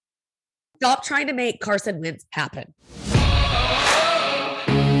Stop trying to make Carson Wentz happen.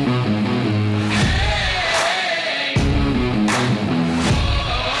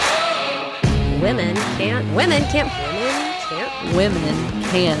 Women can't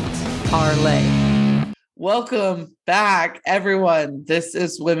parlay. Welcome back, everyone. This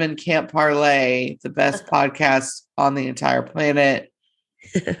is Women Can't Parlay, the best podcast on the entire planet.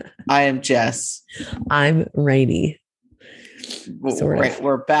 I am Jess. I'm Rainey.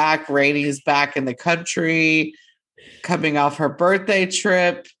 We're back. Rainey's back in the country, coming off her birthday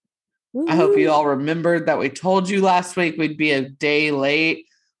trip. Woo-hoo. I hope you all remembered that we told you last week we'd be a day late.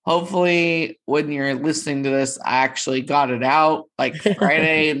 Hopefully, when you're listening to this, I actually got it out like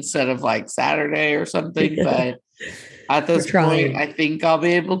Friday instead of like Saturday or something. But at this point, I think I'll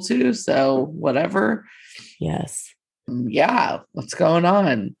be able to. So whatever. Yes. Yeah. What's going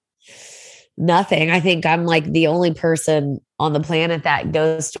on? Nothing. I think I'm like the only person on the planet that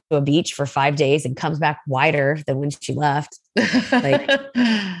goes to a beach for 5 days and comes back whiter than when she left. Like,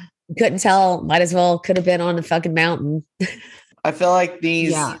 couldn't tell. Might as well could have been on a fucking mountain. I feel like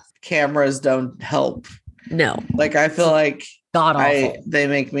these cameras don't help. No. Like, I feel like God awful. They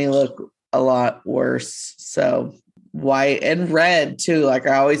make me look a lot worse. So white and red too. Like,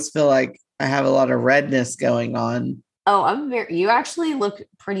 I always feel like I have a lot of redness going on. Oh, you actually look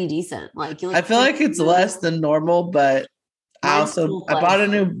pretty decent. Like, you look I feel like it's less than normal, but I bought a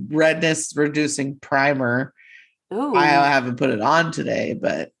new redness reducing primer. Ooh. I haven't put it on today,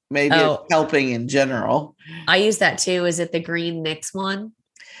 but maybe it's helping in general. I use that too. Is it the green NYX one?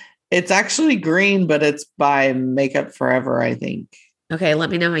 It's actually green, but it's by Makeup Forever, I think. Okay, let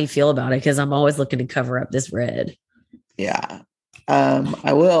me know how you feel about it because I'm always looking to cover up this red. Yeah,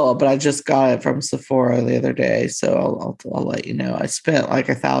 I will, but I just got it from Sephora the other day, so I'll let you know. I spent like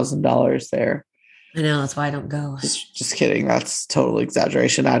 $1,000 there. I know, that's why I don't go. Just kidding. That's total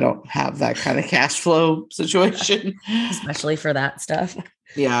exaggeration. I don't have that kind of cash flow situation. Especially for that stuff.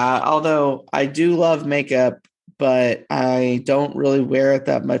 Yeah, although I do love makeup, but I don't really wear it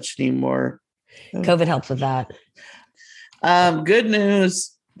that much anymore. COVID helps with that. Good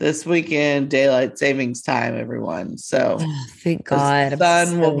news this weekend, daylight savings time, everyone. So thank God. The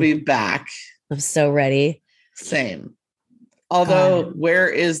sun will be back. I'm so ready. Same. Although, where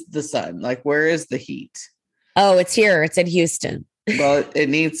is the sun? Like, where is the heat? Oh, it's here. It's in Houston. Well, it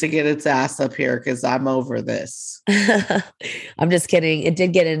needs to get its ass up here because I'm over this. I'm just kidding.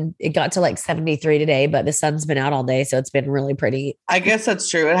 It got to like 73 today, but the sun's been out all day. So it's been really pretty. I guess that's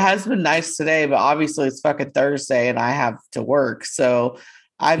true. It has been nice today, but obviously it's fucking Thursday and I have to work. So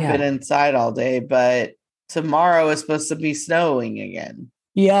I've been inside all day, but tomorrow is supposed to be snowing again.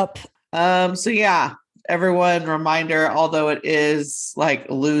 Yep. So yeah, everyone, reminder, although it is like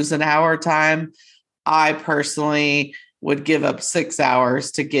lose an hour time, I personally would give up 6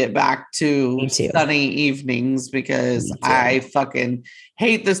 hours to get back to sunny evenings because I fucking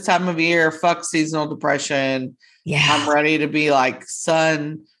hate this time of year. Fuck seasonal depression. Yeah. I'm ready to be like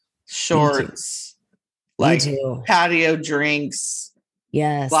sun shorts, like patio drinks.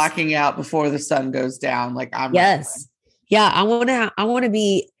 Yes. Blacking out before the sun goes down. Like I'm Yeah, I want to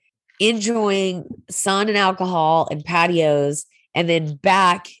be enjoying sun and alcohol and patios and then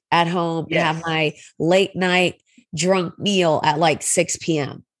back at home and have my late night drunk meal at like 6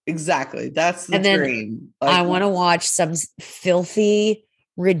 p.m. Exactly. That's the dream. Like, I want to watch some filthy,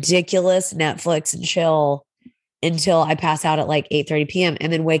 ridiculous Netflix and chill until I pass out at like 8:30 p.m.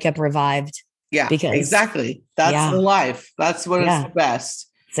 and then wake up revived. Yeah, exactly. That's the life. That's what is the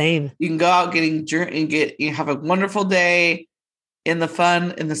best. Same. You can go out getting drink and you have a wonderful day in the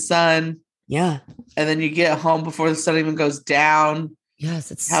sun. Yeah. And then you get home before the sun even goes down.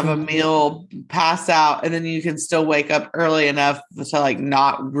 Yes. Have a meal, pass out, and then you can still wake up early enough to like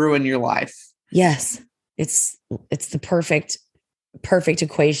not ruin your life. Yes. It's the perfect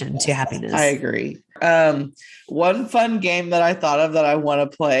equation to happiness. I agree. One fun game that I thought of that I want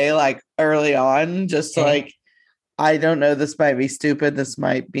to play like early on, just to like, I don't know, this might be stupid. This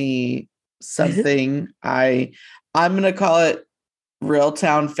might be something. I'm going to call it Real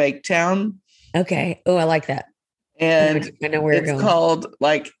Town, Fake Town. Okay. Oh, I like that. And I know where it's called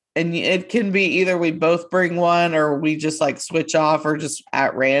like, and it can be either we both bring one or we just like switch off or just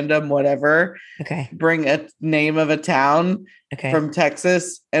at random, whatever. Okay. Bring a name of a town from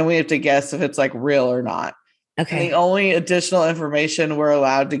Texas and we have to guess if it's like real or not. Okay. And the only additional information we're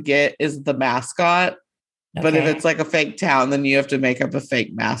allowed to get is the mascot. Okay. But if it's like a fake town, then you have to make up a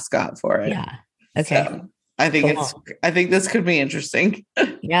fake mascot for it. Yeah. Okay. So I think this could be interesting.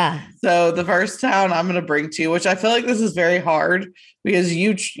 Yeah. So the first town I'm going to bring to you, which I feel like this is very hard because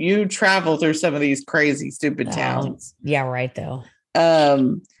you travel through some of these crazy, stupid towns. Yeah, right. Though.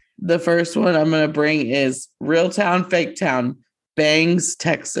 The first one I'm going to bring is Real Town, Fake Town, Bangs,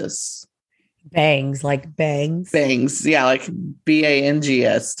 Texas. Bangs, like bangs. Bangs. Yeah, like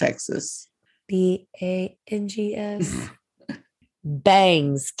Bangs, Texas. Bangs.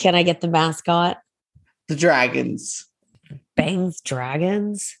 Bangs. Can I get the mascot? The Dragons. Bangs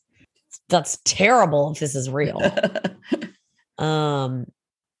Dragons? That's terrible if this is real.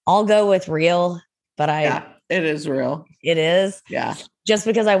 I'll go with real, but yeah, it is real. It is? Yeah. Just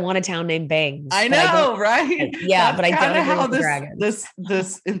because I want a town named Bangs. I know, right? Yeah, but I don't agree how with the Dragons.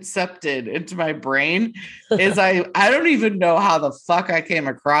 this incepted into my brain is I don't even know how the fuck I came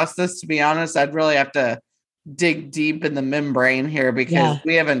across this, to be honest. I'd really have to dig deep in the membrane here because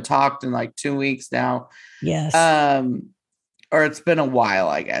we haven't talked in like 2 weeks now. Yes. Or it's been a while,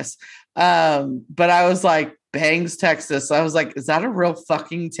 I guess. But I was like, Bangs, Texas. I was like, is that a real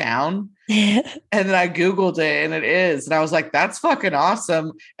fucking town? And then I Googled it and it is. And I was like, that's fucking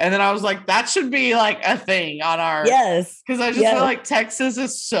awesome. And then I was like, that should be like a thing on our. Yes. Because I just feel like Texas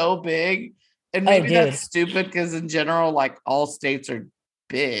is so big. And maybe that's stupid because in general, like all states are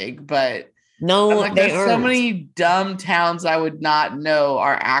big. But no, like, there's so many dumb towns I would not know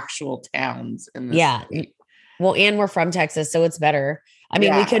are actual towns in this state. Well, and we're from Texas, so it's better. I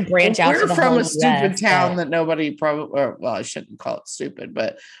mean, we could branch out. We're from a stupid town that nobody probably, well, I shouldn't call it stupid,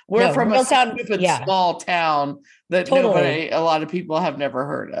 but we're from a stupid small town that a lot of people have never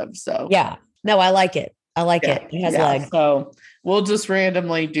heard of. So yeah, no, I like it. I like it. It has legs. So we'll just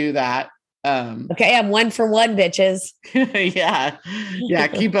randomly do that. Okay, I'm 1 for 1, bitches. yeah.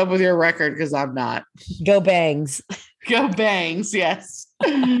 Keep up with your record because I'm not. Go Bangs. Go Bangs. Yes,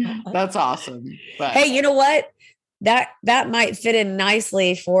 that's awesome. But hey, you know what? That might fit in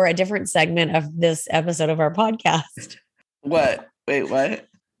nicely for a different segment of this episode of our podcast. What? Wait, what?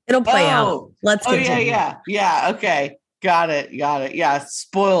 It'll play out. Let's continue. Yeah. Okay. Got it. Yeah.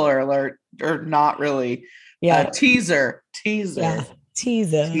 Spoiler alert, or not really. Yeah. Teaser. Yeah.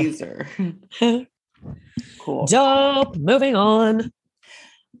 Teaser. Cool. Dope. Moving on.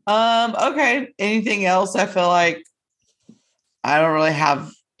 Okay. Anything else? I feel like I don't really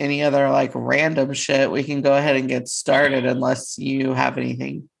have any other like random shit. We can go ahead and get started unless you have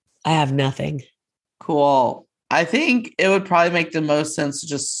anything. I have nothing. Cool. I think it would probably make the most sense to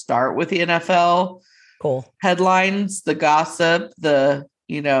just start with the NFL. Cool. Headlines, the gossip, the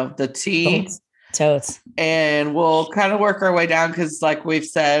tea. Totes. And we'll kind of work our way down because like we've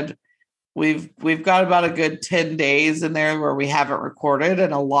said, we've got about a good 10 days in there where we haven't recorded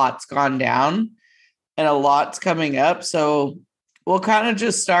and a lot's gone down and a lot's coming up. So we'll kind of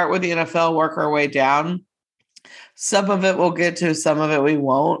just start with the NFL, work our way down. Some of it we'll get to, some of it we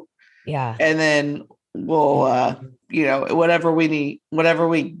won't. Yeah. And then we'll, whatever we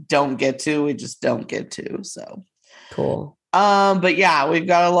don't get to, we just don't get to. So cool. But yeah, we've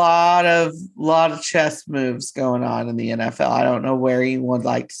got a lot of chess moves going on in the NFL. I don't know where you would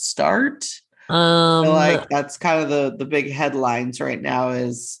like to start. I feel like that's kind of the big headlines right now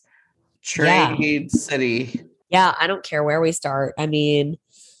is Trade City. Yeah, I don't care where we start. I mean,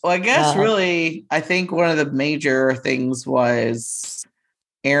 well, I guess really, I think one of the major things was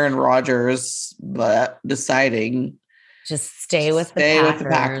Aaron Rodgers deciding just stay with the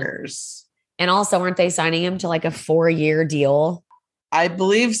Packers. And also, aren't they signing him to like a 4-year deal? I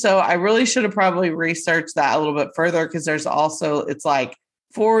believe so. I really should have probably researched that a little bit further because there's also, it's like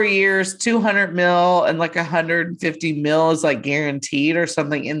 4 years, 200 mil and like 150 mil is like guaranteed or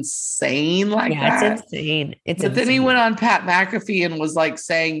something insane like that. It's insane. But then he went on Pat McAfee and was like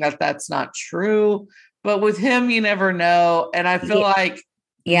saying that that's not true. But with him, you never know. And I feel like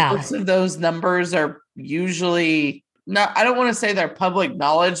most of those numbers are usually not, I don't want to say they're public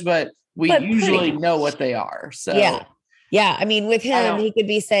knowledge, but we usually know what they are. So yeah. I mean, with him, he could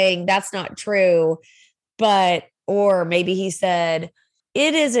be saying that's not true, or maybe he said,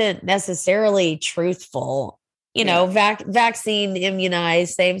 it isn't necessarily truthful, vaccine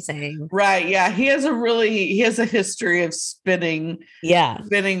immunized, same. Right. Yeah. He has a history of spinning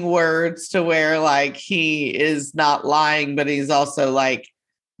words to where like he is not lying, but he's also like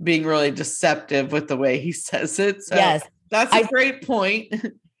being really deceptive with the way he says it. So that's a great point.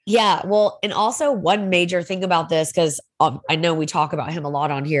 Yeah. Well, and also one major thing about this, because I know we talk about him a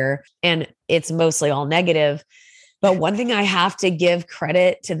lot on here and it's mostly all negative. But one thing I have to give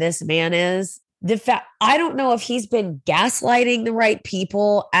credit to this man is the fact, I don't know if he's been gaslighting the right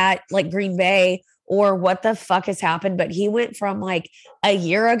people at like Green Bay or what the fuck has happened, but he went from like a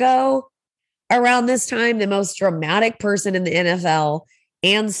year ago around this time, the most dramatic person in the NFL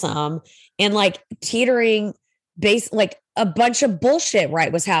and like teetering like a bunch of bullshit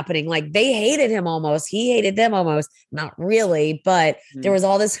was happening. Like they hated him almost. He hated them almost. Not really, but there was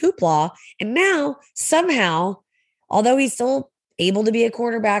all this hoopla. And now somehow, although he's still able to be a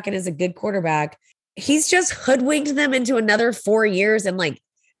quarterback and is a good quarterback, he's just hoodwinked them into another 4 years and like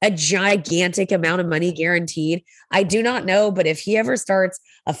a gigantic amount of money guaranteed. I do not know, but if he ever starts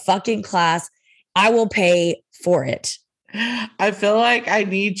a fucking class, I will pay for it. I feel like I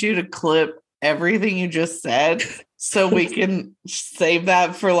need you to clip everything you just said so we can save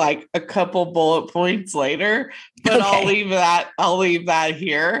that for like a couple bullet points later. But okay. I'll leave that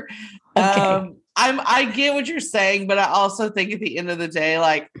here. Okay. I get what you're saying, but I also think at the end of the day,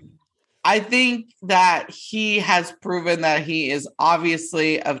 like I think that he has proven that he is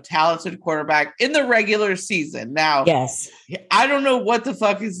obviously a talented quarterback in the regular season. Now, yes, I don't know what the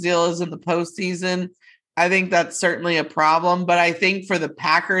fuck his deal is in the postseason. I think that's certainly a problem, but I think for the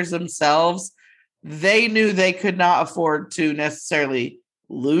Packers themselves, they knew they could not afford to necessarily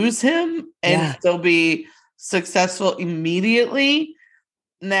lose him and still be successful immediately.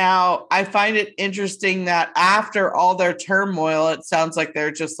 Now, I find it interesting that after all their turmoil, it sounds like they're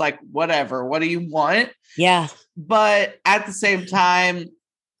just like, whatever, what do you want? Yeah. But at the same time,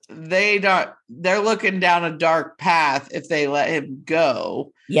 they're looking down a dark path if they let him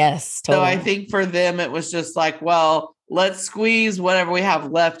go. Yes. Totally. So I think for them, it was just like, well, let's squeeze whatever we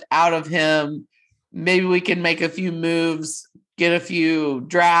have left out of him. Maybe we can make a few moves, get a few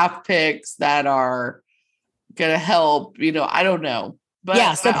draft picks that are going to help, I don't know. But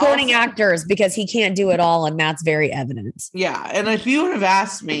yeah, supporting actors because he can't do it all. And that's very evident. Yeah. And if you would have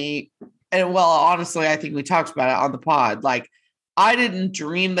asked me, and well, honestly, I think we talked about it on the pod. Like, I didn't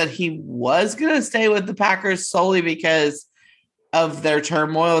dream that he was going to stay with the Packers solely because of their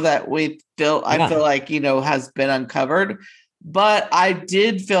turmoil that I feel like, has been uncovered. But I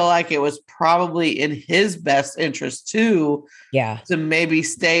did feel like it was probably in his best interest too. Yeah. To maybe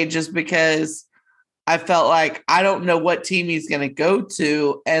stay just because I felt like I don't know what team he's going to go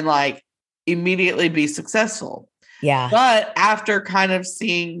to and like immediately be successful. Yeah. But after kind of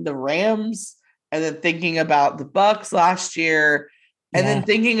seeing the Rams and then thinking about the Bucks last year and then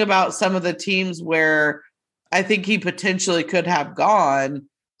thinking about some of the teams where I think he potentially could have gone,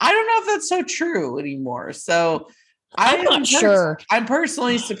 I don't know if that's so true anymore. So I'm not sure. I'm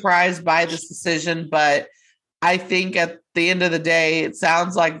personally surprised by this decision, but I think at the end of the day, it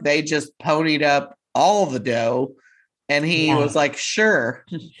sounds like they just ponied up all the dough and he was like, sure.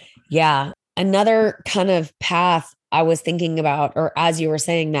 Yeah. Another kind of path I was thinking about, or as you were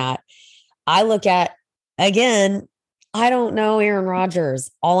saying that, I look at, again, I don't know Aaron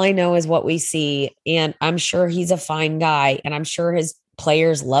Rodgers. All I know is what we see. And I'm sure he's a fine guy. And I'm sure his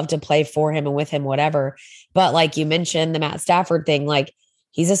players love to play for him and with him, whatever. But like you mentioned, the Matt Stafford thing, like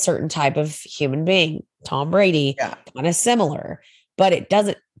he's a certain type of human being. Tom Brady, kind of similar. But it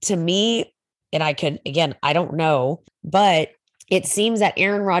doesn't, to me, and I don't know, but it seems that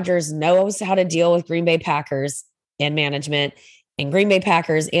Aaron Rodgers knows how to deal with Green Bay Packers and management, and Green Bay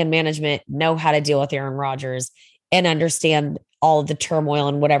Packers and management know how to deal with Aaron Rodgers and understand all of the turmoil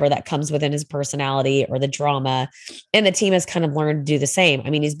and whatever that comes within his personality or the drama. And the team has kind of learned to do the same. I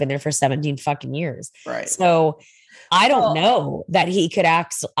mean, he's been there for 17 fucking years. Right. So I don't know that he could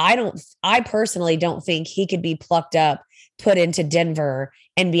act. I personally don't think he could be plucked up, put into Denver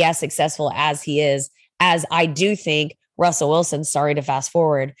and be as successful as he is, as I do think Russell Wilson, sorry to fast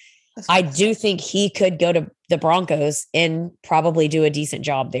forward, I do think he could go to the Broncos and probably do a decent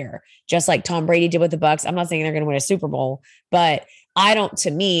job there, just like Tom Brady did with the Bucks. I'm not saying they're going to win a Super Bowl, but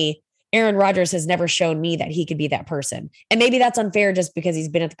to me, Aaron Rodgers has never shown me that he could be that person. And maybe that's unfair just because he's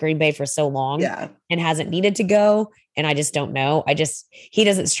been at the Green Bay for so long and hasn't needed to go. And I just don't know. He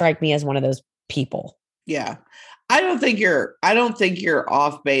doesn't strike me as one of those people. Yeah. I don't think you're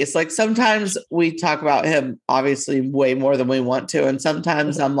off base. Like sometimes we talk about him obviously way more than we want to. And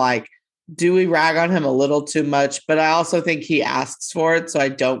sometimes I'm like, do we rag on him a little too much? But I also think he asks for it. So I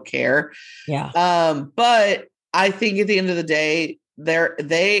don't care. Yeah. But I think at the end of the day,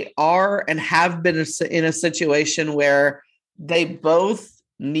 they are and have been in a situation where they both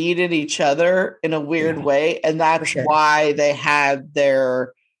needed each other in a weird way. And that's why they had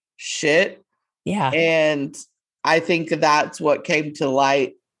their shit. Yeah. And I think that's what came to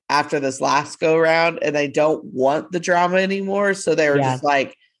light after this last go round, and they don't want the drama anymore. So they were just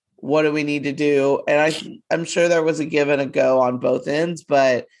like, what do we need to do? And I'm sure there was a give and a go on both ends,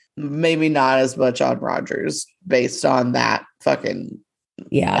 but maybe not as much on Rodgers based on that fucking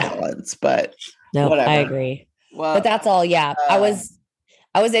balance. But no, whatever. I agree. Well, but that's all. Yeah.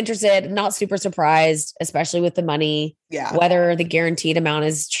 I was interested, not super surprised, especially with the money, Yeah. whether the guaranteed amount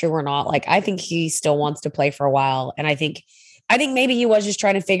is true or not. Like, I think he still wants to play for a while. And I think maybe he was just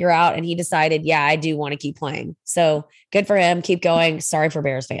trying to figure out and he decided, yeah, I do want to keep playing. So good for him. Keep going. Sorry for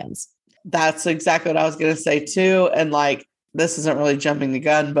Bears fans. That's exactly what I was going to say too. And like, this isn't really jumping the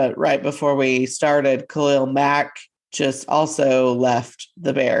gun, but right before we started, Khalil Mack just also left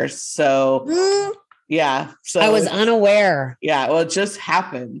the Bears. So yeah. So I was unaware. Yeah. Well, it just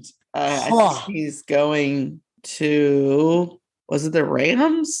happened. I think he's going to, was it the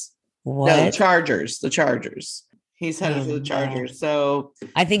Rams? What? No, the Chargers. He's headed for the Chargers. So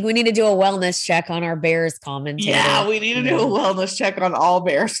I think we need to do a wellness check on our Bears commentator. Yeah, we need to do a wellness check on all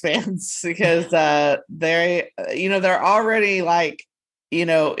Bears fans because they're already like,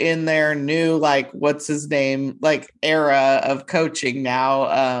 in their new, like, what's his name, like era of coaching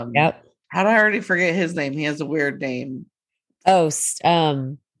now. Yep. How did I already forget his name? He has a weird name. Oh,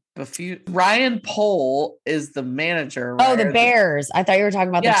 Ryan Pohl is the manager. Right? Oh, the Bears. I thought you were talking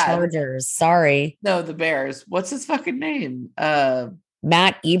about the Chargers. Sorry. No, the Bears. What's his fucking name?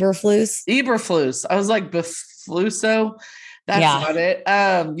 Matt Eberflus. Eberflus. I was like Befluso. That's not it.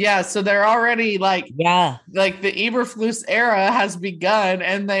 Yeah. So they're already like the Eberflus era has begun,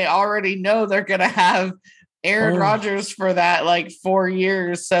 and they already know they're gonna have Aaron Rodgers for that like 4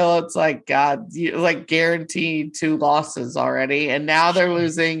 years. So it's like, God, like guaranteed 2 losses already. And now they're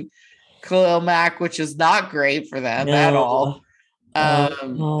losing Khalil Mack, which is not great for them at all.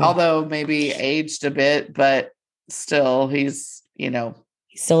 Although maybe aged a bit, but still he's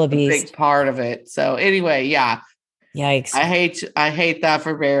still a beast. Big part of it. So anyway, yeah. Yikes. I hate that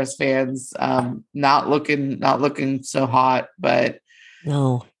for Bears fans. Not looking so hot, but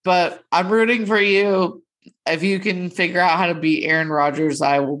I'm rooting for you. If you can figure out how to beat Aaron Rodgers,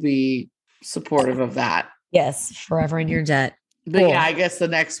 I will be supportive of that. Yes, forever in your debt. But yeah, I guess the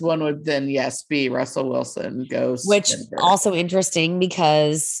next one would then be Russell Wilson goes. Which also interesting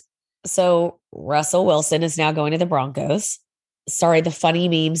because Russell Wilson is now going to the Broncos. Sorry, the funny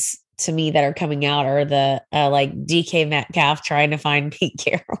memes to me that are coming out are the like DK Metcalf trying to find Pete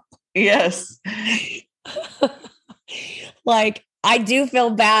Carroll. Yes. Like, I do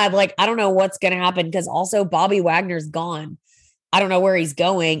feel bad. Like, I don't know what's going to happen because also Bobby Wagner's gone. I don't know where he's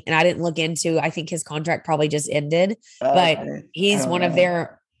going. And I didn't look into, I think his contract probably just ended, but he's one of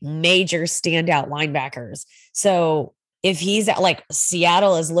their major standout linebackers. So if he's like,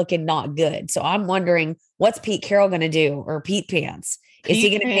 Seattle is looking not good. So I'm wondering what's Pete Carroll going to do, or Pete Pants? Is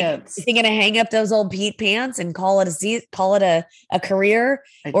he going to hang up those old Pete Pants and call it a career?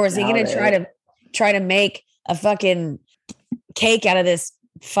 Or is he going to try to make a fucking cake out of this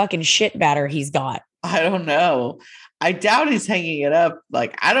fucking shit batter he's got? I don't know. I doubt he's hanging it up.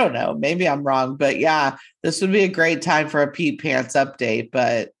 Like, I don't know. Maybe I'm wrong, but yeah, this would be a great time for a Pete Pants update,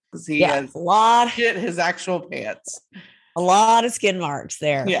 but he has a lot of shit his actual pants. A lot of skin marks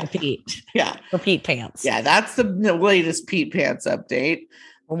there for Pete. Yeah. For Pete Pants. Yeah, that's the latest Pete Pants update.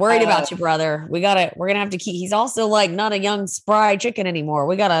 We're worried about you, brother. We're going to have to keep, he's also like not a young spry chicken anymore.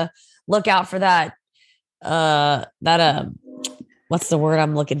 We got to look out for that. What's the word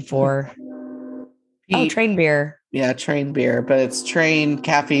I'm looking for? Train beer. Yeah, Train beer, but it's Train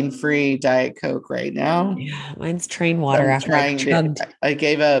caffeine-free Diet Coke right now. Yeah, mine's Train water. I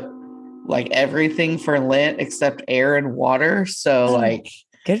gave up like everything for Lent except air and water. So like,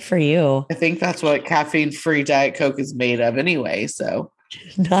 good for you. I think that's what caffeine-free Diet Coke is made of anyway. So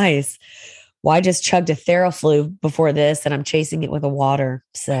nice. Well, I just chugged a Theraflu before this and I'm chasing it with a water.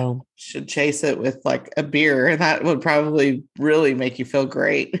 So should chase it with like a beer, and that would probably really make you feel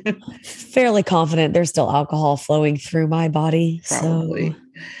great. Fairly confident there's still alcohol flowing through my body. Probably.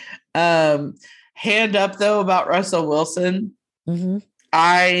 So. Hand up though about Russell Wilson. Mm-hmm.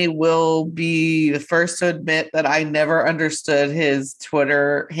 I will be the first to admit that I never understood his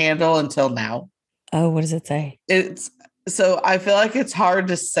Twitter handle until now. Oh, what does it say? So I feel like it's hard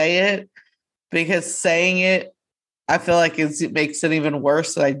to say it, because saying it, I feel like it makes it even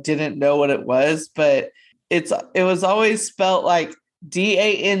worse that I didn't know what it was, but it was always spelt like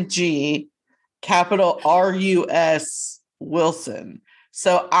DANG capital RUS Wilson.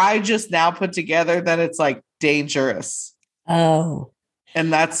 So I just now put together that it's like dangerous. Oh.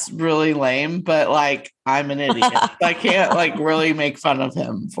 And that's really lame, but like, I'm an idiot. I can't like really make fun of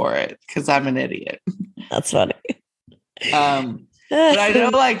him for it because I'm an idiot. That's funny. But I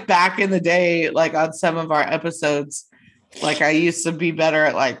know like back in the day, like on some of our episodes, like I used to be better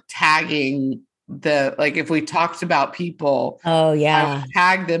at like tagging like if we talked about people, oh yeah, I would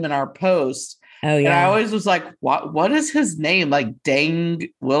tag them in our post. Oh yeah. And I always was like, what is his name? Like dang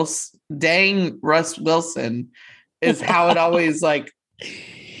Russ Wilson is how it always like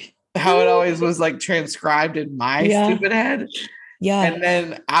how it always was like transcribed in my stupid head. Yeah. And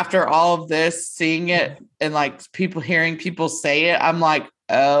then after all of this, seeing it and like hearing people say it, I'm like,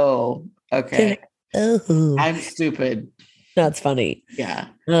 oh, okay. Oh, I'm stupid. that's funny. Yeah.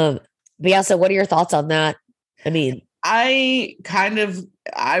 But yeah, so what are your thoughts on that? I mean, I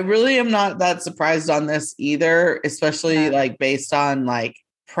really am not that surprised on this either, especially like based on like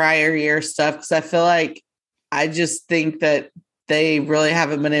prior year stuff. Cause I feel like I just think that they really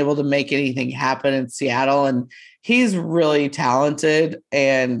haven't been able to make anything happen in Seattle. And he's really talented.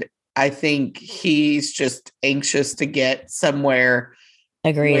 And I think he's just anxious to get somewhere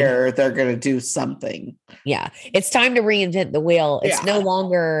where they're going to do something. Yeah. It's time to reinvent the wheel. It's no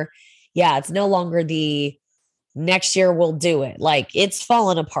longer the next year we'll do it. Like it's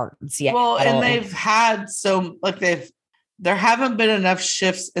fallen apart in Seattle. Well, and they've had there haven't been enough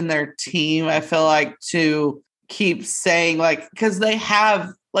shifts in their team, I feel like, to keep saying like, because they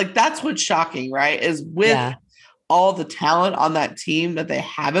have like, that's what's shocking, right? Is with all the talent on that team that they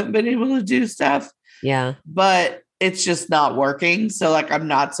haven't been able to do stuff. Yeah. But it's just not working. So like, I'm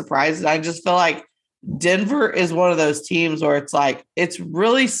not surprised. I just feel like Denver is one of those teams where it's like, it's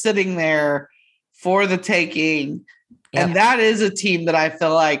really sitting there for the taking. Yeah. And that is a team that I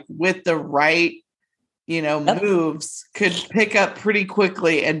feel like with the right, moves could pick up pretty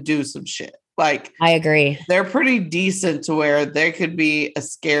quickly and do some shit. Like, I agree. They're pretty decent to where there could be a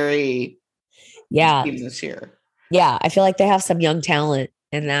scary team this year. Yeah. I feel like they have some young talent,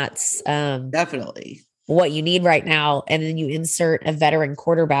 and that's definitely what you need right now. And then you insert a veteran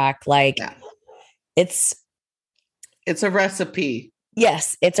quarterback. Like it's a recipe.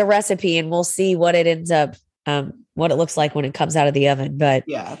 Yes, it's a recipe, and we'll see what it ends up, what it looks like when it comes out of the oven. But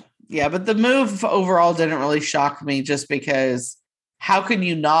but the move overall didn't really shock me, just because how can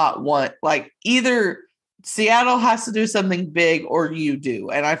you not want, like, either Seattle has to do something big or you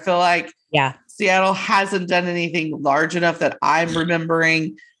do. And I feel like Seattle hasn't done anything large enough that I'm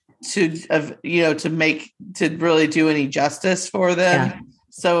remembering to really do any justice for them. Yeah.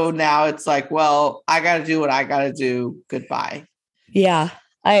 So now it's like, well, I got to do what I got to do. Goodbye. Yeah,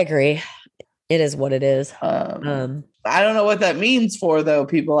 I agree. It is what it is. I don't know what that means for, though,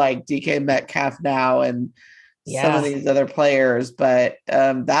 people like DK Metcalf now and some of these other players, but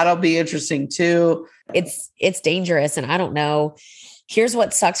that'll be interesting too. It's dangerous. And I don't know. Here's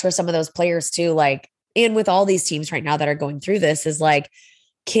what sucks for some of those players too. Like, and with all these teams right now that are going through this, is like,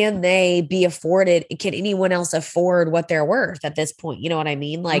 can they be afforded? Can anyone else afford what they're worth at this point? You know what I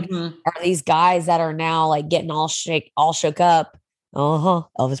mean? Like, are these guys that are now like getting all shook up?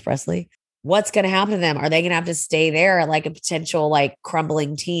 Elvis Presley. What's going to happen to them? Are they going to have to stay there at like a potential like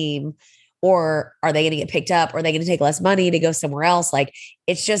crumbling team, or are they going to get picked up? Or are they going to take less money to go somewhere else? Like,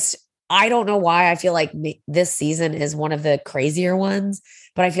 it's just, I don't know why I feel like this season is one of the crazier ones,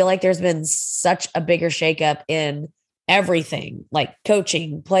 but I feel like there's been such a bigger shakeup in everything, like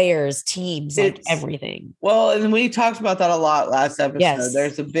coaching, players, teams, like everything. Well, and we talked about that a lot last episode. Yes.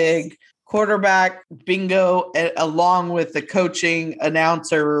 There's a big quarterback bingo along with the coaching,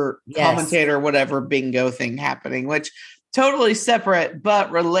 announcer, commentator, whatever bingo thing happening, which totally separate but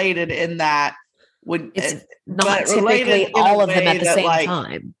related in that when it's not typically all of them at the same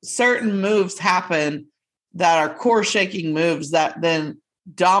time. Certain moves happen that are core shaking moves that then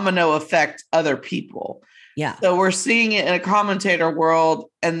domino affect other people. Yeah. So we're seeing it in a commentator world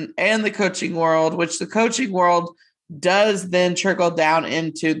and the coaching world, which the coaching world does then trickle down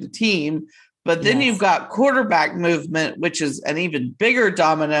into the team. But then you've got quarterback movement, which is an even bigger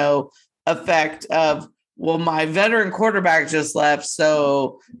domino effect of, well, my veteran quarterback just left,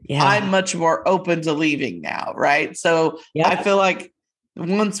 so I'm much more open to leaving now, right? So I feel like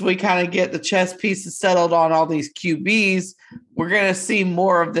once we kind of get the chess pieces settled on all these QBs, we're going to see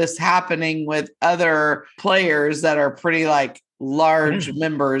more of this happening with other players that are pretty like large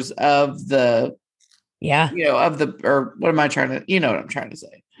members of the or what am I trying to, what I'm trying to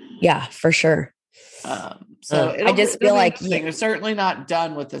say? Yeah, for sure. So I just feel like we're certainly not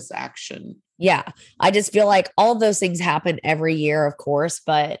done with this action. Yeah. I just feel like all of those things happen every year, of course,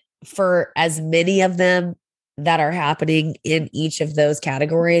 but for as many of them that are happening in each of those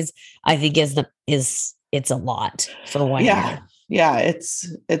categories, I think it's a lot for 1 year. Yeah, it's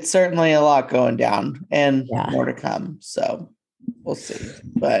certainly a lot going down and more to come. So we'll see.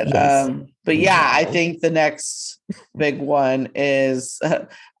 But I think the next big one is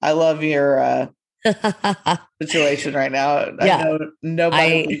I love your situation right now. I know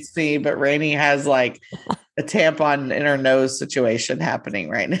nobody can see, but Rainey has like a tampon in her nose situation happening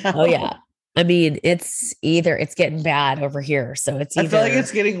right now. Oh yeah. I mean, it's getting bad over here. So I feel like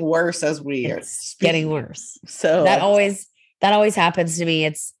it's getting worse as we are getting worse. So That always happens to me.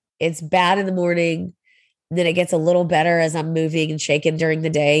 It's bad in the morning, then it gets a little better as I'm moving and shaking during the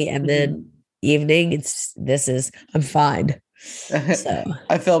day, and then evening, I'm fine. So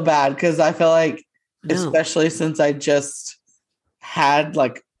I feel bad because I feel like, No. especially since I just had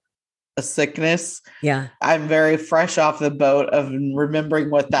like a sickness, yeah. I'm very fresh off the boat of remembering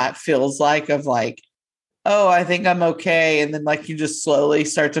what that feels like, of like, oh, I think I'm okay. And then like you just slowly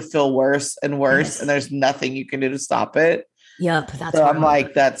start to feel worse and worse, Yes. and there's nothing you can do to stop it. Yep. That's So I'm horrible.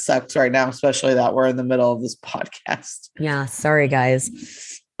 like, that sucks right now, especially that we're in the middle of this podcast. Yeah. Sorry, guys.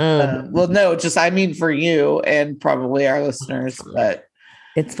 Well, no, just I mean for you and probably our listeners, but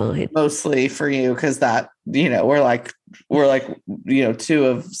it's fine. mostly for you, because that, we're like 2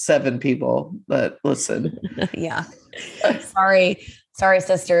 of 7 people that listen. Yeah. Sorry,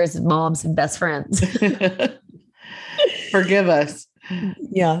 sisters, moms, and best friends. Forgive us.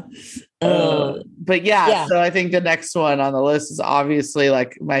 Yeah. But yeah, so I think the next one on the list is obviously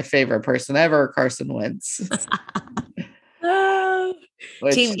like my favorite person ever, Carson Wentz.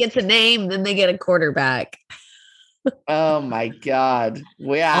 Team gets a name, then they get a quarterback. Oh my God.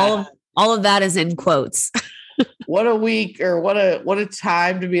 Yeah. All of that is in quotes. What a week, or what a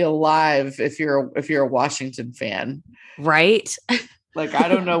time to be alive if you're a Washington fan. Right? Like, I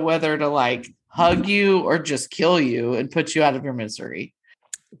don't know whether to like hug you or just kill you and put you out of your misery.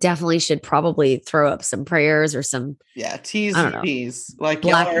 Definitely should probably throw up some prayers or some tease and tease. Like,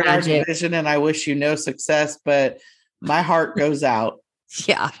 Black y'all are in our magic. division and I wish you no success, but my heart goes out.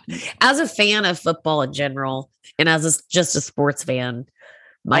 Yeah. As a fan of football in general, and as just a sports fan,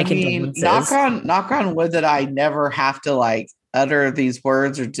 my condolences. Knock on wood that I never have to like utter these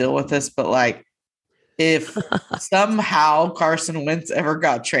words or deal with this, but like, if somehow Carson Wentz ever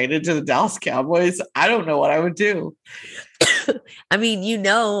got traded to the Dallas Cowboys, I don't know what I would do. I mean,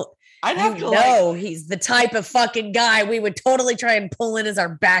 I'd have to he's the type of fucking guy we would totally try and pull in as our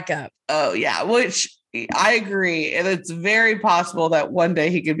backup. Oh yeah, which I agree. And it's very possible that one day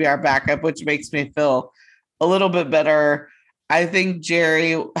he could be our backup, which makes me feel a little bit better. I think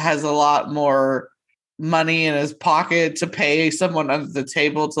Jerry has a lot more money in his pocket to pay someone under the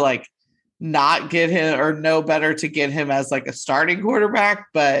table to like not get him, or know better to get him as like a starting quarterback.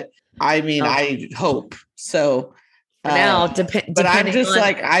 But I mean, I hope so. Now, but I'm just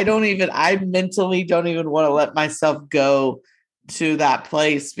like, I mentally don't even want to let myself go to that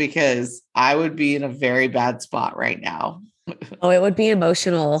place, because I would be in a very bad spot right now. Oh, it would be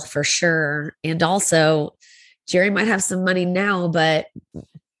emotional for sure. And also, Jerry might have some money now, but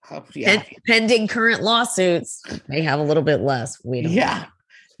pending current lawsuits, may have a little bit less. We don't know.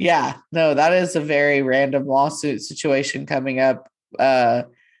 Yeah. No, that is a very random lawsuit situation coming up.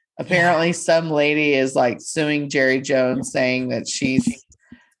 Apparently some lady is like suing Jerry Jones, saying that she's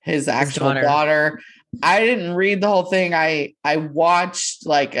his actual daughter. I didn't read the whole thing. I watched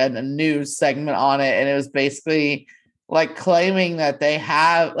like a news segment on it, and it was basically like claiming that they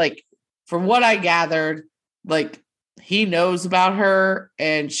have, like, from what I gathered, like he knows about her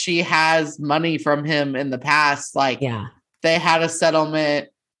and she has money from him in the past. Like, they had a settlement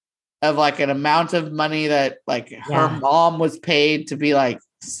of like an amount of money that like her mom was paid to be like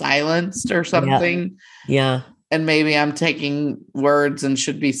silenced or something. Yeah. And maybe I'm taking words and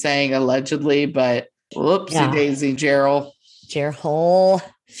should be saying allegedly, but whoopsie daisy, Gerald. Jones.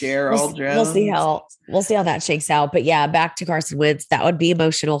 We'll see how that shakes out. But yeah, back to Carson Wentz. That would be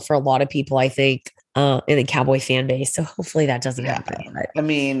emotional for a lot of people, I think, in the Cowboy fan base. So hopefully that doesn't happen. But I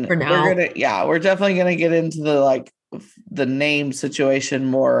mean, for now, we're definitely gonna get into the name situation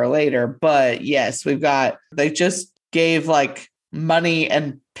more later. But yes, they just gave like money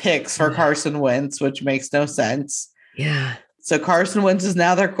and picks for Carson Wentz, which makes no sense. Yeah. So Carson Wentz is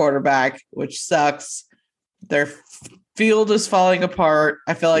now their quarterback, which sucks. Their field is falling apart.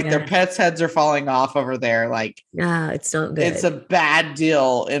 I feel like their pets' heads are falling off over there. Like, it's not good. It's a bad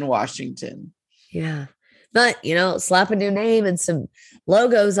deal in Washington. Yeah. But, slap a new name and some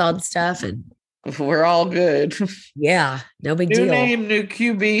logos on stuff, and we're all good. Yeah. No big deal. New name, new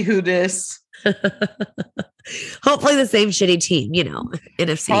QB, who dis? Hopefully the same shitty team,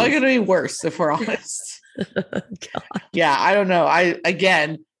 NFC. Probably going to be worse if we're honest. Yeah, I don't know.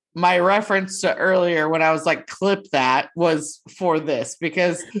 My reference to earlier when I was like, clip that, was for this,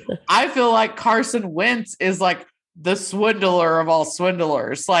 because I feel like Carson Wentz is like the swindler of all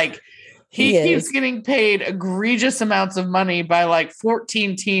swindlers. Like, he keeps getting paid egregious amounts of money by like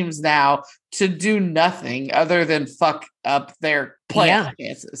 14 teams now to do nothing other than fuck up their playoff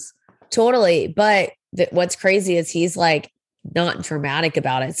chances. Totally. But what's crazy is he's like not dramatic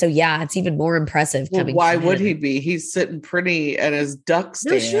about it. So yeah, it's even more impressive Well, coming. why from would him. he be? He's sitting pretty at his duck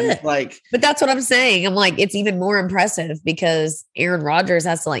No stand. shit. Like, But that's what I'm saying. I'm like, it's even more impressive because Aaron Rodgers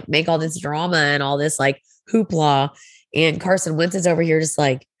has to like make all this drama and all this like hoopla. And Carson Wentz is over here just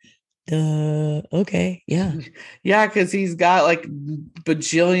like, okay, yeah. yeah, because he's got like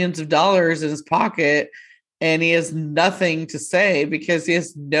bajillions of dollars in his pocket and he has nothing to say because he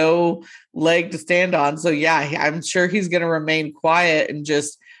has no leg to stand on. So yeah, I'm sure he's going to remain quiet and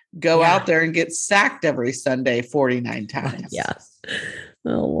just go out there and get sacked every Sunday 49 times. Yeah.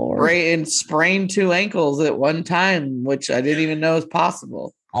 Oh Lord. And sprain 2 ankles at one time, which I didn't even know was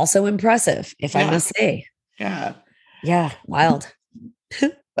possible. Also impressive, if I must say. Yeah. Yeah. Wild.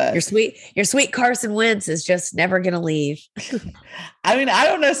 But your sweet Carson Wentz is just never going to leave. I mean, I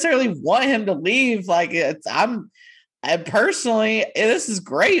don't necessarily want him to leave. Like I personally, this is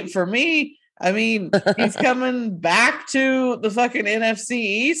great for me. I mean, he's coming back to the fucking NFC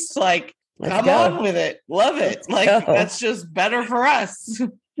East. Like, come on with it. Love it. That's just better for us.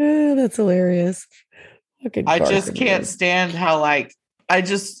 That's hilarious. I just can't stand how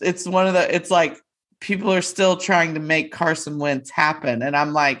it's like people are still trying to make Carson Wentz happen. And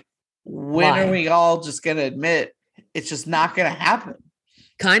I'm like, when are we all just going to admit it's just not going to happen?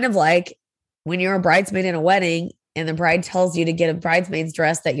 Kind of like when you're a bridesmaid in a wedding and the bride tells you to get a bridesmaid's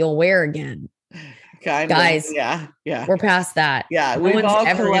dress that you'll wear again. Guys, yeah. We're past that. Yeah, no one's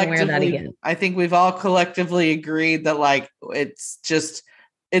ever going to wear that again. I think we've all collectively agreed that like it's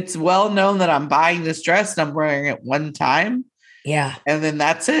well known that I'm buying this dress and I'm wearing it one time. Yeah. And then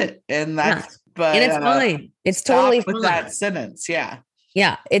that's it. And that's but and it's fine. It's totally fine. With that sentence. Yeah.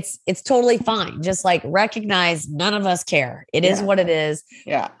 Yeah. It's totally fine. Just like recognize none of us care. It is what it is.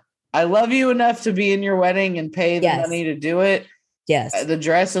 Yeah. I love you enough to be in your wedding and pay the money to do it. Yes. The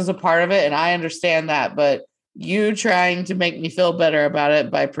dress is a part of it. And I understand that. But you trying to make me feel better about it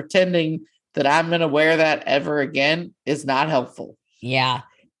by pretending that I'm going to wear that ever again is not helpful. Yeah.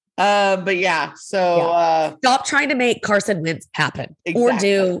 But yeah. So stop trying to make Carson Wentz happen or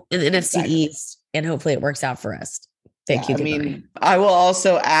do in the NFC East. And hopefully it works out for us. Thank you. I mean, I will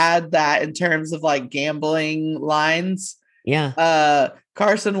also add that in terms of like gambling lines. Yeah.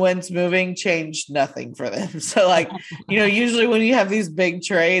 Carson Wentz moving changed nothing for them. So like, usually when you have these big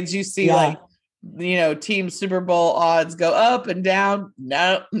trades, you see like, team Super Bowl odds go up and down.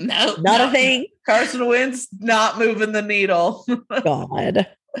 No, not a thing. Carson Wentz not moving the needle. God.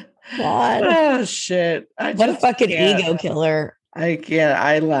 Oh shit. What a fucking ego killer. I can't.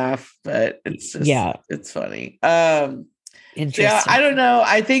 I laugh, but it's just, it's funny. Interesting. Yeah, I don't know.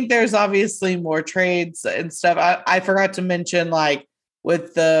 I think there's obviously more trades and stuff. I forgot to mention, like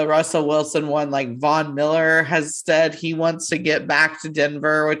with the Russell Wilson one, like Von Miller has said he wants to get back to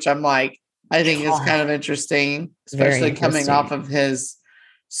Denver, which I'm like, I think is kind of interesting, especially coming off of his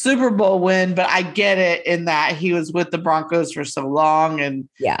Super Bowl win. But I get it in that he was with the Broncos for so long. And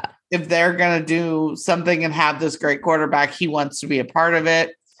if they're going to do something and have this great quarterback, he wants to be a part of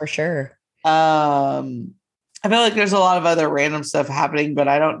it. For sure. I feel like there's a lot of other random stuff happening, but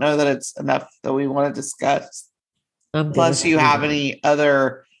I don't know that it's enough that we want to discuss. Unless you have any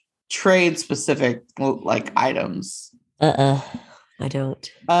other trade specific like items. I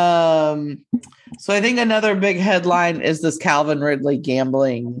don't. So I think another big headline is this Calvin Ridley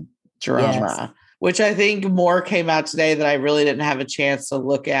gambling drama, which I think more came out today that I really didn't have a chance to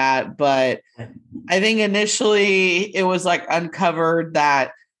look at. But I think initially it was like uncovered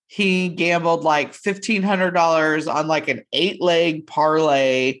that he gambled like $1,500 on like an 8-leg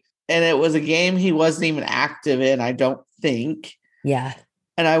parlay. And it was a game he wasn't even active in, I don't think. Yeah.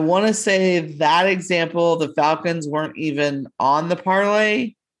 And I want to say that example, the Falcons weren't even on the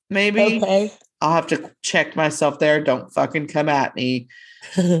parlay, maybe. Okay. I'll have to check myself there. Don't fucking come at me.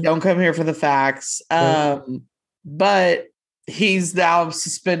 Don't come here for the facts. But he's now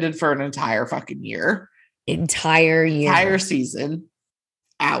suspended for an entire fucking year. Entire season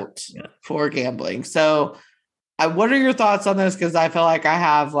out for gambling. So what are your thoughts on this? Because I feel like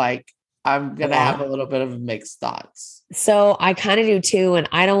I'm going to have a little bit of mixed thoughts. So I kind of do too. And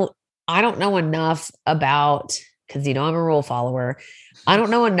I don't know enough about, because, I'm a rule follower. I don't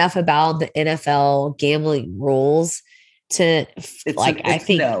know enough about the NFL gambling rules to I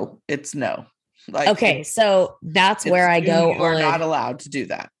think no. Like, okay. So that's where I go. You're not allowed to do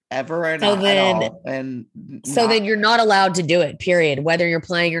that ever. And then you're not allowed to do it, period, whether you're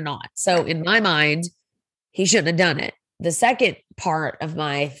playing or not. So in my mind, he shouldn't have done it. The second part of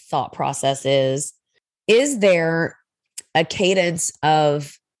my thought process is there a cadence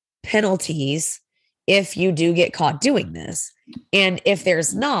of penalties if you do get caught doing this? And if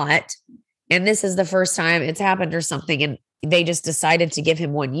there's not, and this is the first time it's happened or something, and they just decided to give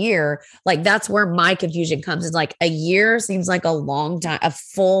him 1 year. Like, that's where my confusion comes. Is like, a year seems like a long time. A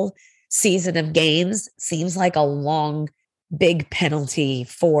full season of games seems like a long, big penalty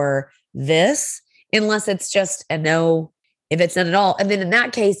for this, unless it's just a no, if it's not at all. And then in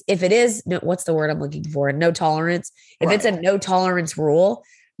that case, if it is, no, what's the word I'm looking for? No tolerance. If it's a no tolerance rule,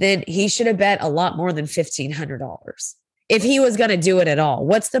 then he should have bet a lot more than $1,500 if he was going to do it at all.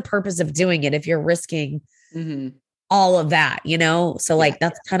 What's the purpose of doing it if you're risking all of that, So like,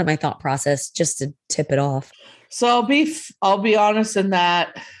 that's kind of my thought process, just to tip it off. So I'll be honest in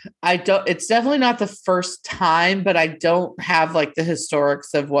that it's definitely not the first time, but I don't have like the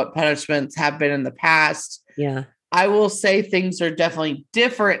historics of what punishments have been in the past. Yeah. I will say things are definitely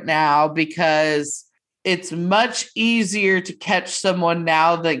different now because it's much easier to catch someone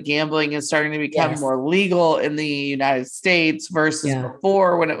now that gambling is starting to become more legal in the United States versus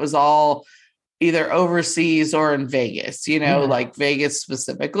before, when it was all either overseas or in Vegas, like Vegas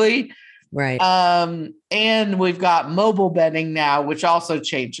specifically. Right. And we've got mobile betting now, which also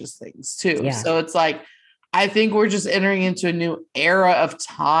changes things too. Yeah. So it's like, I think we're just entering into a new era of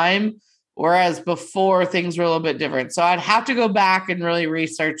time, whereas before things were a little bit different. So I'd have to go back and really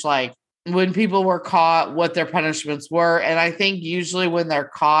research, like, when people were caught, what their punishments were. And I think usually when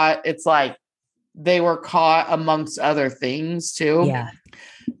they're caught, it's like they were caught amongst other things too. Yeah.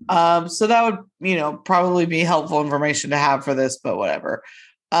 So that would, probably be helpful information to have for this, but whatever.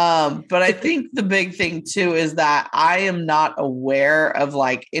 But I think the big thing too is that I am not aware of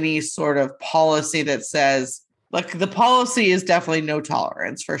like any sort of policy that says, like, the policy is definitely no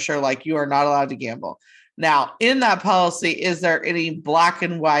tolerance for sure. Like, you are not allowed to gamble. Now, in that policy, is there any black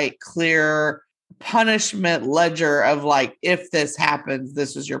and white, clear punishment ledger of like, if this happens,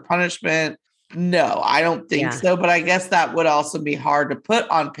 this is your punishment? No, I don't think so. But I guess that would also be hard to put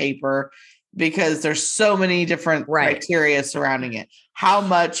on paper because there's so many different criteria surrounding it. How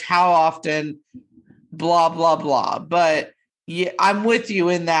much, how often, blah, blah, blah. But yeah, I'm with you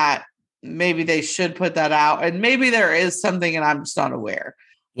in that maybe they should put that out, and maybe there is something and I'm just not aware.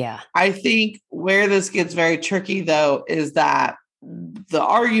 Yeah. I think where this gets very tricky though, is that the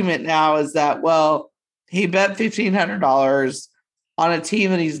argument now is that, well, he bet $1,500 on a team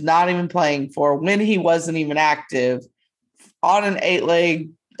that he's not even playing for when he wasn't even active on an 8-leg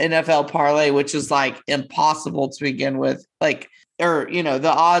NFL parlay, which is like impossible to begin with. Like, or,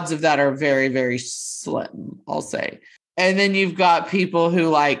 the odds of that are very, very slim, I'll say. And then you've got people who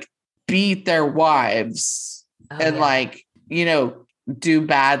like beat their wives like, do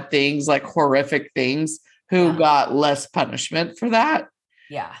bad things, like horrific things, who got less punishment for that.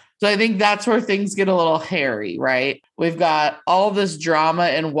 Yeah. So I think that's where things get a little hairy, right? We've got all this drama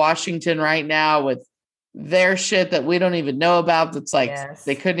in Washington right now with their shit that we don't even know about. That's like,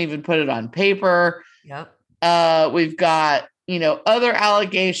 they couldn't even put it on paper. Yep. We've got, other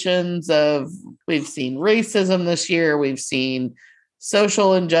allegations we've seen racism this year. We've seen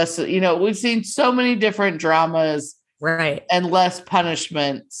social injustice. We've seen so many different dramas. Right. And less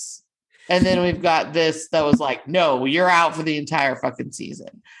punishments. And then we've got this that was like, no, you're out for the entire fucking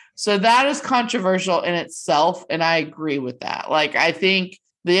season. So that is controversial in itself. And I agree with that. Like, I think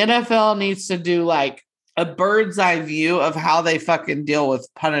the NFL needs to do like a bird's eye view of how they fucking deal with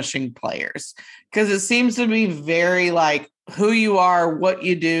punishing players. Because it seems to be very like who you are, what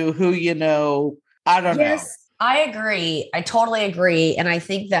you do, who you know. I don't know. Yes, I agree. I totally agree. And I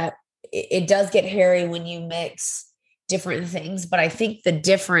think that it does get hairy when you mix different things, but I think the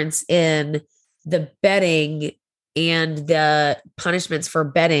difference in the betting and the punishments for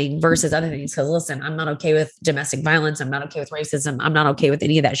betting versus other things, because listen, I'm not okay with domestic violence. I'm not okay with racism. I'm not okay with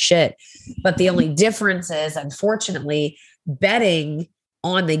any of that shit. But the only difference is, unfortunately, betting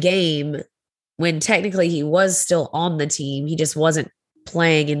on the game when technically he was still on the team, he just wasn't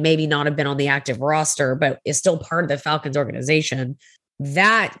playing and maybe not have been on the active roster, but is still part of the Falcons organization.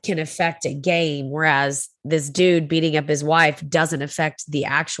 That can affect a game, whereas this dude beating up his wife doesn't affect the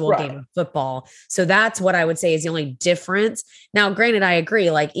actual game of football. So that's what I would say is the only difference. Now, granted, I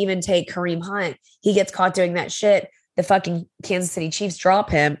agree. Like, even take Kareem Hunt, he gets caught doing that shit. The fucking Kansas City Chiefs drop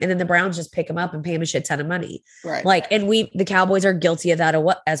him, and then the Browns just pick him up and pay him a shit ton of money. Right. Like, and the Cowboys are guilty of that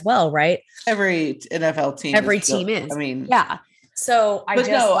as well, right? Every NFL team. Every team is. I mean, yeah. So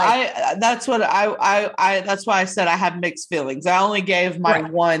that's what I that's why I said I have mixed feelings. I only gave my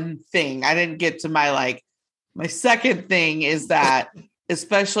one thing. I didn't get to my second thing is that,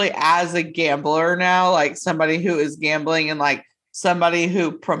 especially as a gambler now, like somebody who is gambling and like somebody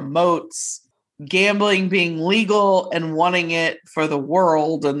who promotes gambling being legal and wanting it for the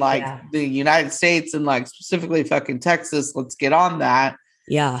world and like the United States and like specifically fucking Texas, let's get on that.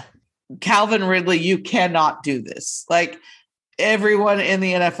 Yeah. Calvin Ridley, you cannot do this. Like everyone in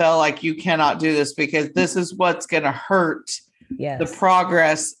the NFL, like you cannot do this because this is what's going to hurt the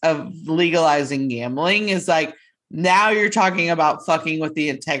progress of legalizing gambling is like, now you're talking about fucking with the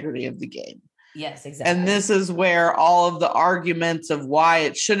integrity of the game. Yes, exactly. And this is where all of the arguments of why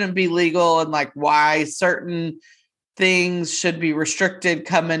it shouldn't be legal and like why certain things should be restricted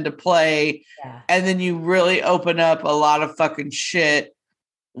come into play. Yeah. And then you really open up a lot of fucking shit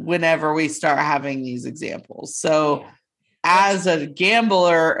whenever we start having these examples. So as a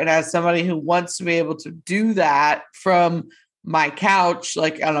gambler and as somebody who wants to be able to do that from my couch,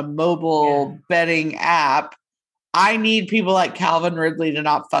 like on a mobile betting app, I need people like Calvin Ridley to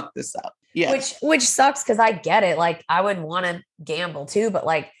not fuck this up. Yeah. Which sucks because I get it. Like I would want to gamble too, but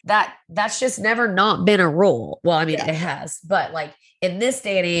like that's just never not been a rule. Well, I mean, it has, but like in this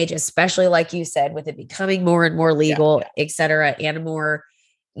day and age, especially like you said, with it becoming more and more legal, et cetera, and more,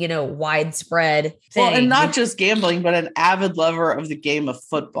 widespread thing. Well, and not just gambling, but an avid lover of the game of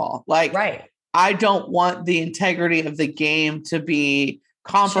football. Like, I don't want the integrity of the game to be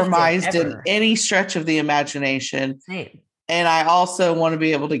compromised in any stretch of the imagination. Same. And I also want to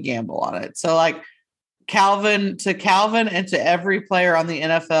be able to gamble on it. So like Calvin and to every player on the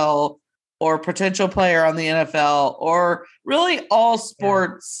NFL or potential player on the NFL or really all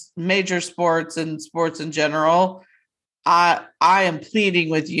sports, major sports and sports in general, I am pleading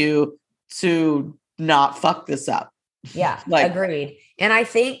with you to not fuck this up. Yeah, agreed. And I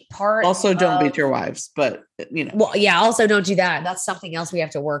think also don't beat your wives, but Well, yeah, also don't do that. That's something else we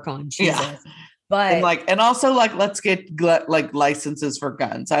have to work on. Jesus. Yeah. But and also let's get like licenses for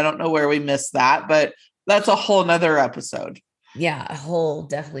guns. I don't know where we missed that, but that's a whole nother episode. Yeah, a whole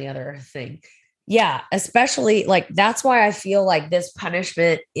definitely other thing. Yeah, especially like that's why I feel like this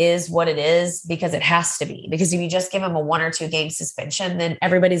punishment is what it is because it has to be. Because if you just give them a 1 or 2 game suspension, then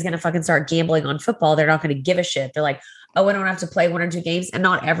everybody's going to fucking start gambling on football. They're not going to give a shit. They're like, oh, I don't have to play 1 or 2 games. And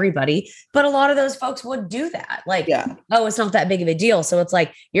not everybody, but a lot of those folks would do that. Like, oh, it's not that big of a deal. So it's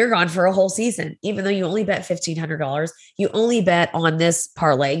like, you're gone for a whole season, even though you only bet $1,500. You only bet on this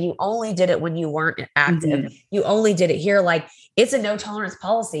parlay. You only did it when you weren't active. Mm-hmm. You only did it here. Like it's a no tolerance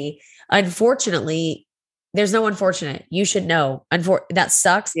policy. Unfortunately, there's no unfortunate. You should know. That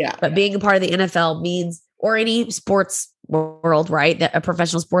sucks. Yeah. But being a part of the NFL means, or any sports world, right? A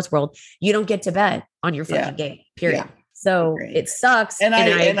professional sports world, you don't get to bet on your fucking game, period. Yeah. So it sucks. And I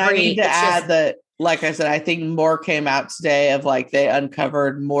need to add that, like I said, I think more came out today of like they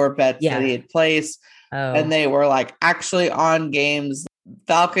uncovered more bets that he had placed. And they were like actually on games,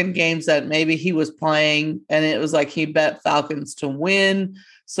 Falcon games that maybe he was playing. And it was like he bet Falcons to win.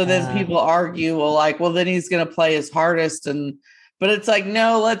 So then people argue, well, then he's going to play his hardest. But it's like,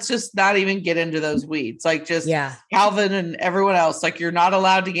 no, let's just not even get into those weeds. Like just Calvin and everyone else, like you're not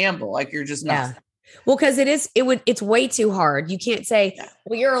allowed to gamble. Like you're just not. Yeah. Well, because it's way too hard. You can't say,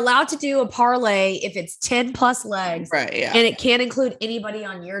 well, you're allowed to do a parlay if it's 10 plus legs. Right. Yeah. And it can't include anybody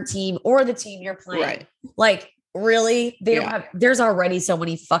on your team or the team you're playing. Right. Like, really? They don't have, there's already so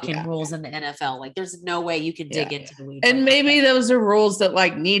many fucking rules in the NFL. Like, there's no way you can dig into the weeds. And maybe those are rules that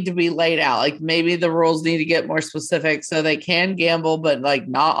like need to be laid out. Like maybe the rules need to get more specific so they can gamble, but like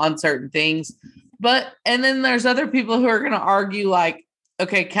not on certain things. And then there's other people who are going to argue like,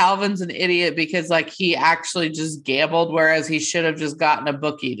 okay, Calvin's an idiot because like he actually just gambled, whereas he should have just gotten a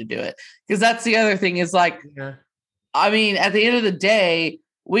bookie to do it. Because that's the other thing is like, I mean, at the end of the day,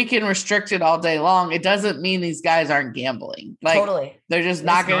 we can restrict it all day long. It doesn't mean these guys aren't gambling. Like they're just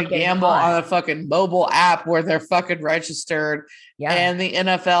not going to gamble on a fucking mobile app where they're fucking registered. Yeah. And the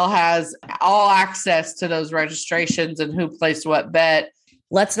NFL has all access to those registrations and who placed what bet.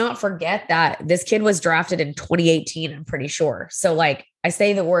 Let's not forget that this kid was drafted in 2018, I'm pretty sure. So like I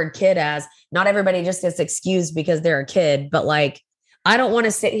say the word kid as not everybody just gets excused because they're a kid, but like, I don't want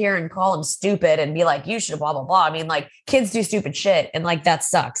to sit here and call him stupid and be like, you should blah, blah, blah. I mean, like kids do stupid shit and like, that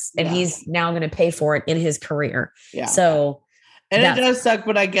sucks. And he's now going to pay for it in his career. Yeah. So. And it does suck,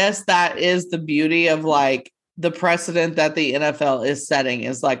 but I guess that is the beauty of like the precedent that the NFL is setting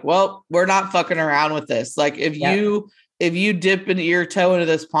is like, well, we're not fucking around with this. Like if you dip into your toe into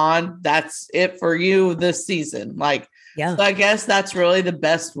this pond, that's it for you this season. Like, so I guess that's really the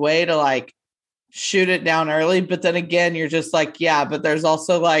best way to like shoot it down early. But then again, you're just like, but there's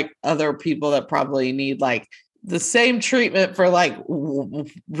also like other people that probably need like the same treatment for like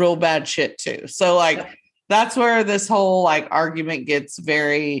real bad shit too. So like, that's where this whole like argument gets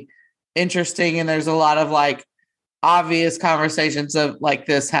very interesting. And there's a lot of like obvious conversations of like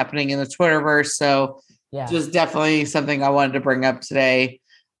this happening in the Twitterverse. So just definitely something I wanted to bring up today.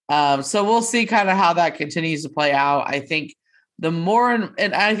 So we'll see kind of how that continues to play out. I think the more,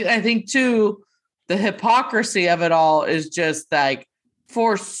 and I think too, the hypocrisy of it all is just like,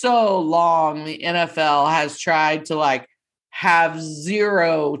 for so long, the NFL has tried to like have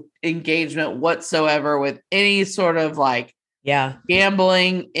zero engagement whatsoever with any sort of like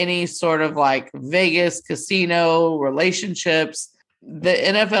gambling, any sort of like Vegas casino relationships. The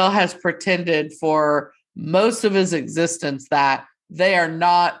NFL has pretended for most of its existence that they are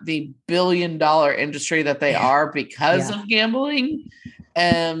not the billion-dollar industry that they are because of gambling.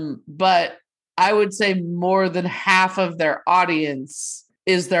 But I would say more than half of their audience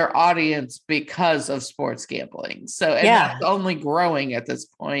is their audience because of sports gambling. So, and that's only growing at this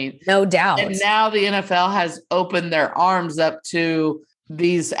point. No doubt. And now the NFL has opened their arms up to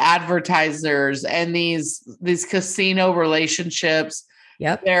these advertisers and these casino relationships.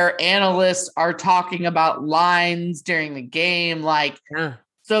 Yep. Their analysts are talking about lines during the game.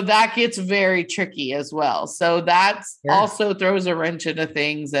 So that gets very tricky as well. So that's also throws a wrench into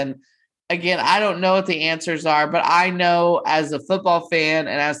things. And again, I don't know what the answers are, but I know as a football fan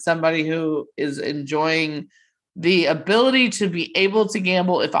and as somebody who is enjoying the ability to be able to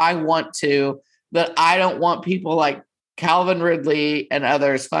gamble if I want to, that I don't want people like Calvin Ridley and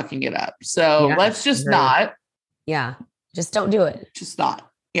others fucking it up. So let's just not. Yeah. Just don't do it. Just not.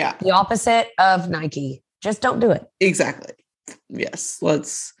 Yeah. The opposite of Nike. Just don't do it. Exactly. Yes.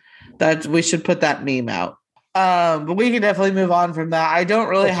 We should put that meme out. But we can definitely move on from that. I don't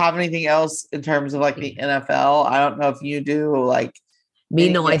really have anything else in terms of like the NFL. I don't know if you do like me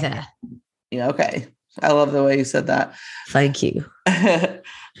neither. Yeah, okay. I love the way you said that. Thank you.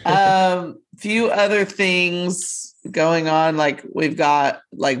 Few other things going on. Like we've got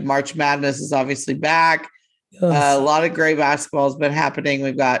like March Madness is obviously back. A lot of great basketball has been happening.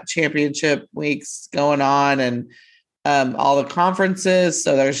 We've got championship weeks going on and all the conferences.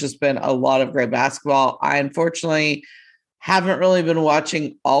 So there's just been a lot of great basketball. I unfortunately haven't really been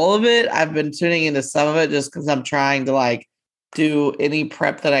watching all of it. I've been tuning into some of it just because I'm trying to like do any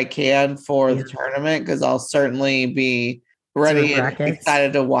prep that I can for the tournament, because I'll certainly be ready and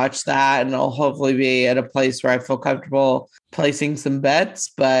excited to watch that. And I'll hopefully be at a place where I feel comfortable placing some bets.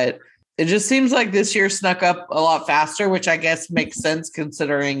 But it just seems like this year snuck up a lot faster, which I guess makes sense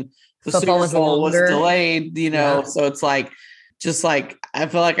considering the Super Bowl was delayed, so it's like, just like, I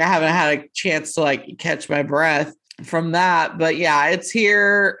feel like I haven't had a chance to like catch my breath from that. But yeah, it's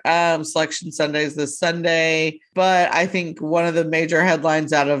here. Selection Sundays this Sunday. But I think one of the major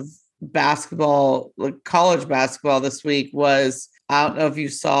headlines out of basketball, like college basketball this week was, I don't know if you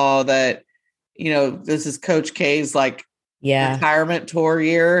saw that, this is Coach K's like retirement tour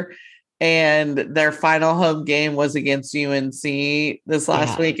year. And their final home game was against UNC this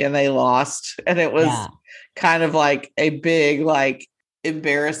last week, and they lost. And it was kind of like a big, like,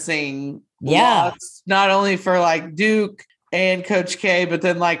 embarrassing loss, not only for like Duke and Coach K, but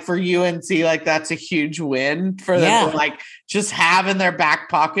then like for UNC, like that's a huge win for them to like just have in their back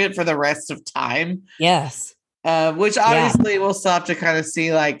pocket for the rest of time. Yes. Which obviously we'll still have to kind of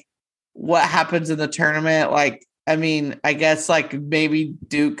see like what happens in the tournament. Like, I mean, I guess like maybe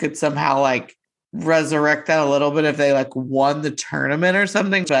Duke could somehow like resurrect that a little bit if they like won the tournament or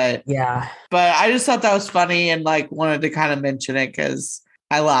something. But I just thought that was funny and like wanted to kind of mention it because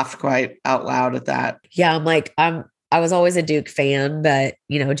I laughed quite out loud at that. Yeah, I was always a Duke fan, but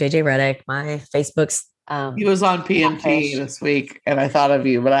JJ Redick, my Facebook's he was on PMP this week, and I thought of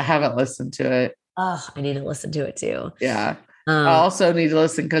you, but I haven't listened to it. Oh, I need to listen to it too. Yeah, I also need to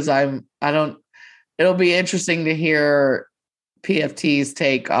listen because it'll be interesting to hear PFT's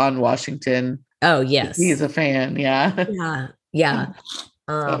take on Washington. Oh, yes. He's a fan. Yeah. Yeah.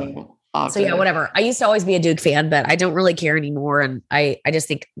 So yeah, whatever. I used to always be a Duke fan, but I don't really care anymore. And I just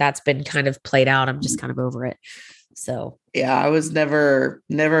think that's been kind of played out. I'm just kind of over it. So yeah, I was never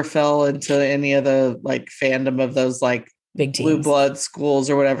fell into any of the like fandom of those like big teams, blue blood schools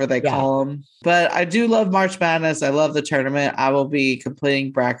or whatever they call them. But I do love March Madness. I love the tournament. I will be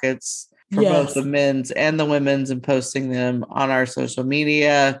completing brackets for both the men's and the women's and posting them on our social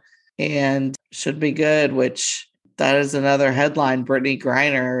media, and should be good, which that is another headline. Brittany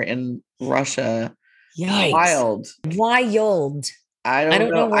Griner in Russia. Yikes. Wild. I don't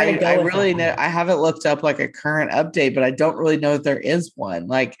know. I really know. I haven't looked up like a current update, but I don't really know if there is one.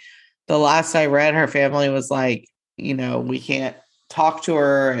 Like the last I read, her family was like, we can't talk to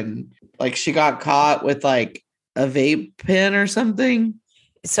her. And like, she got caught with like a vape pen or something.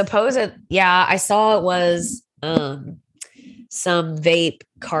 I saw it was some vape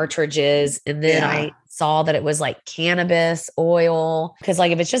cartridges, and then I saw that it was like cannabis oil, because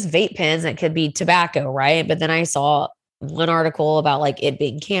like if it's just vape pens, it could be tobacco, right? But then I saw one article about like it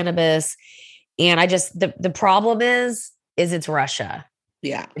being cannabis, and I just the problem is is it's Russia.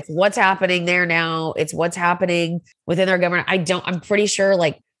 Yeah. It's what's happening there now. It's what's happening within their government. I'm pretty sure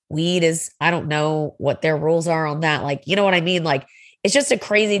like weed is, I don't know what their rules are on that. Like, you know what I mean? Like, it's just a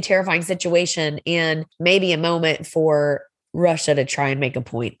crazy, terrifying situation and maybe a moment for Russia to try and make a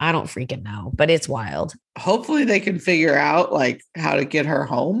point. I don't freaking know, but it's wild. Hopefully they can figure out like how to get her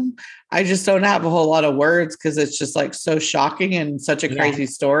home. I just don't have a whole lot of words because it's just like so shocking and such a crazy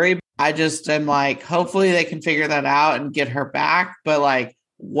story. I just am like, hopefully they can figure that out and get her back. But like,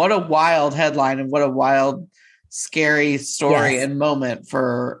 what a wild headline and what a wild, scary story and moment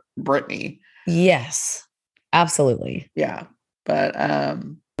for Brittany. Yes, absolutely. Yeah.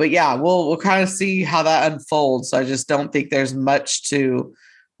 But yeah, we'll kind of see how that unfolds. I just don't think there's much to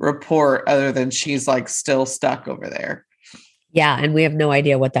report other than she's like still stuck over there. Yeah. And we have no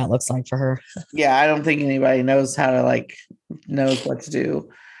idea what that looks like for her. Yeah. I don't think anybody knows knows what to do.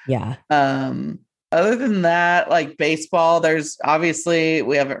 Yeah. Other than that, like baseball, there's obviously,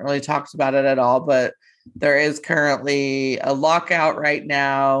 we haven't really talked about it at all, but there is currently a lockout right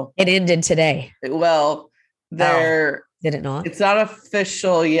now. It ended today. Well, did it not? It's not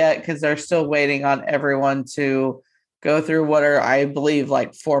official yet because they're still waiting on everyone to go through what are, I believe,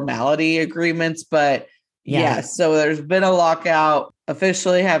 like formality agreements. But yeah, so there's been a lockout.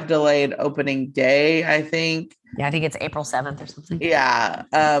 Officially have delayed opening day, I think. Yeah, I think it's April 7th or something. Yeah.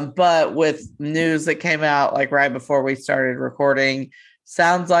 But with news that came out like right before we started recording,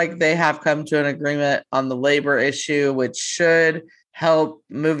 sounds like they have come to an agreement on the labor issue, which should help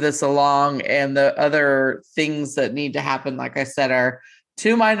move this along. And the other things that need to happen, like I said, are,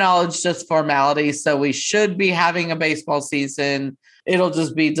 to my knowledge, just formalities. So we should be having a baseball season. It'll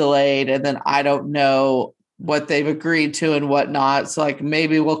just be delayed. And then I don't know what they've agreed to and whatnot. So like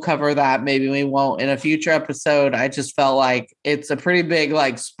maybe we'll cover that. Maybe we won't in a future episode. I just felt like it's a pretty big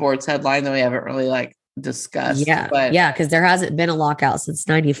like sports headline that we haven't really like discussed. Yeah. But because there hasn't been a lockout since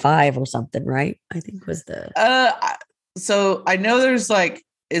 95 or something, right? I think was the so I know there's like,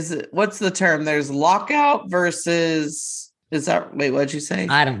 what's the term? There's lockout versus, what'd you say?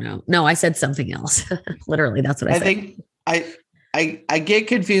 I don't know. No, I said something else. Literally, that's what I said. think I get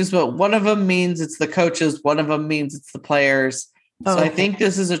confused, but one of them means it's the coaches. One of them means it's the players. So I think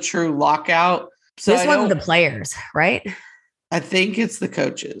this is a true lockout. So this one's the players, right? I think it's the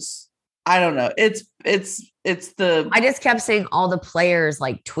coaches. I don't know. It's the. I just kept saying all the players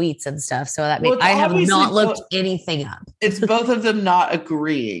like tweets and stuff. So that means I have not looked anything up. It's both of them not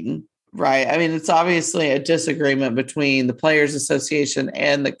agreeing, right? I mean, it's obviously a disagreement between the Players Association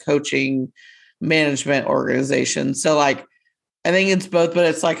and the coaching management organization. So like, I think it's both, but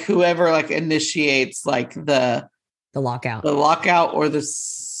it's like whoever like initiates like the lockout or the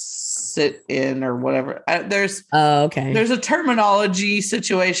sit in or whatever. There's a terminology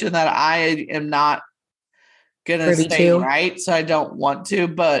situation that I am not gonna say right, so I don't want to.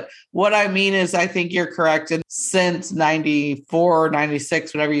 But what I mean is, I think you're correct. And since 94,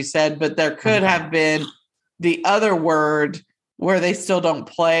 96, whatever you said, but there could have been the other word where they still don't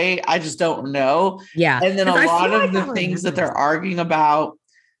play. I just don't know. Yeah. And then a lot of the things that they're arguing about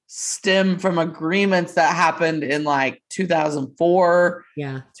stem from agreements that happened in like 2004,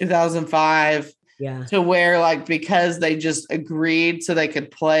 2005, to where like, because they just agreed so they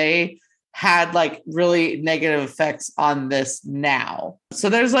could play, had like really negative effects on this now. So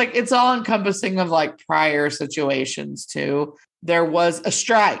there's like, it's all encompassing of like prior situations too. There was a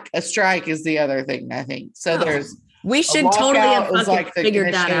strike. A strike is the other thing, I think. So we should totally have like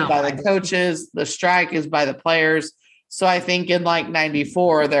figured that out by the coaches. The strike is by the players. So I think in like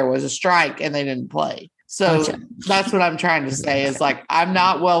 94, there was a strike and they didn't play. So that's what I'm trying to say is like, I'm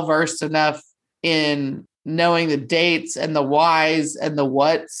not well versed enough in knowing the dates and the whys and the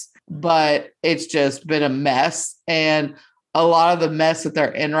whats, but it's just been a mess. And a lot of the mess that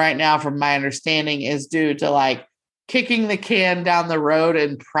they're in right now, from my understanding, is due to like kicking the can down the road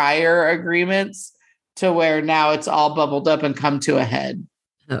in prior agreements to where now it's all bubbled up and come to a head.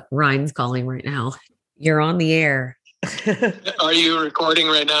 Ryan's calling right now. You're on the air. Are you recording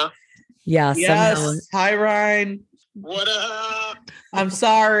right now? Yeah. Yes. Somehow. Hi, Ryan. What up? I'm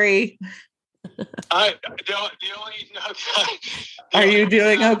sorry. Are you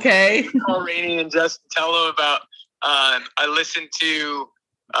doing okay? Call Rainey and Justin, tell them about. I listened to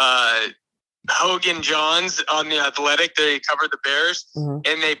Hogan Johns on The Athletic. They covered the Bears, and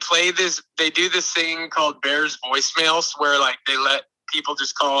they do this thing called Bears voicemails, where like they let people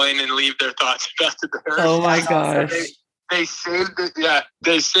just call in and leave their thoughts about the Bears. Oh my gosh. They saved it. Yeah.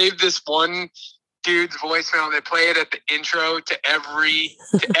 They saved this one dude's voicemail. They play it at the intro to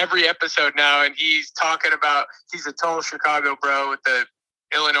every episode now. And he's talking about, he's a total Chicago bro with the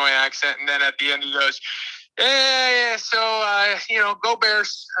Illinois accent. And then at the end he goes, yeah, so, go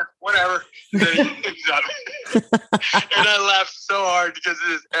Bears, whatever. And I laughed so hard because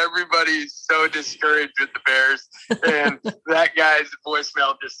everybody's so discouraged with the Bears. And that guy's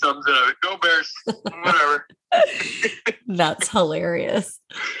voicemail just sums it up. Go Bears, whatever. That's hilarious.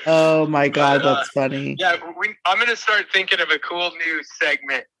 Oh my God, that's funny. Yeah, I'm going to start thinking of a cool new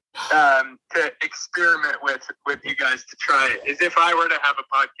segment to experiment with you guys to try it. As if I were to have a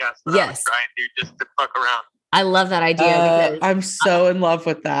podcast that I would try and do just to fuck around. I love that idea. I'm so in love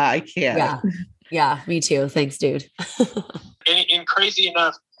with that. I can't. Yeah, me too. Thanks, dude. and crazy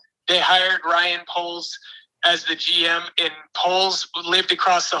enough, they hired Ryan Poles as the GM, and Poles lived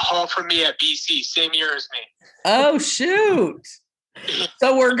across the hall from me at BC, same year as me. Oh, shoot.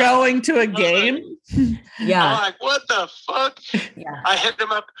 So we're going to a game? Yeah. I'm like, what the fuck? Yeah. I hit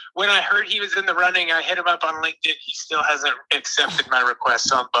him up when I heard he was in the running. I hit him up on LinkedIn. He still hasn't accepted my request,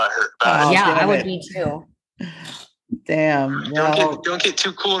 so I'm butthurt about it. Yeah, I would be too. Damn. Don't get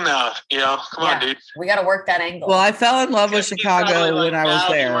too cool now. Come on, dude. We got to work that angle. Well, I fell in love with Chicago when I was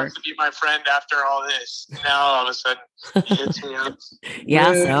there. He wants to be my friend after all this. Now all of a sudden he hits me up.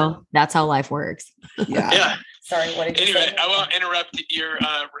 Yeah, so that's how life works. Yeah. Sorry, what did you say? Anyway, I won't interrupt your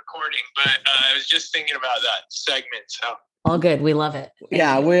recording, but I was just thinking about that segment. So all good. We love it.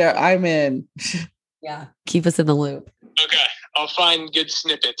 Yeah, I'm in. Yeah. Keep us in the loop. Okay. I'll find good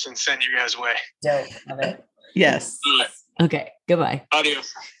snippets and send you guys away. Dope. Love it. Yes. Okay. Goodbye.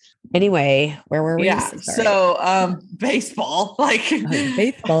 Adios. Anyway, where were we? Yeah. So baseball.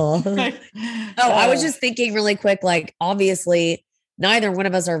 Baseball. I was just thinking really quick, obviously neither one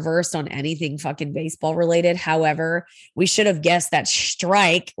of us are versed on anything fucking baseball related. However, we should have guessed that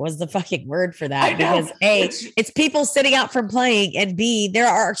strike was the fucking word for that because A, it's people sitting out from playing, and B, there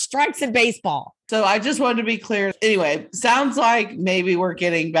are strikes in baseball. So I just wanted to be clear. Anyway, sounds like maybe we're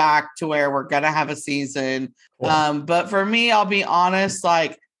getting back to where we're going to have a season. Cool. But for me, I'll be honest,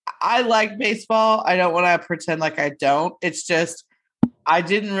 I like baseball. I don't want to pretend like I don't. It's just, I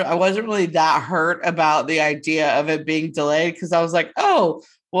wasn't really that hurt about the idea of it being delayed because I was like, oh,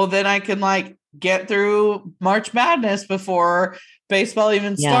 well, then I can get through March Madness before baseball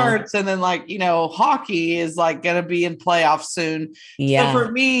even starts. And then hockey is going to be in playoffs soon. Yeah. So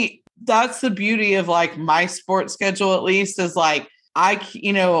for me, that's the beauty of my sports schedule, at least, is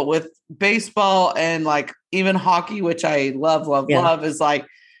with baseball and even hockey, which I love, is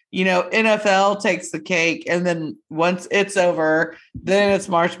NFL takes the cake. And then once it's over, then it's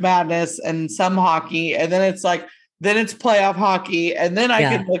March Madness and some hockey. And then it's then it's playoff hockey. And then I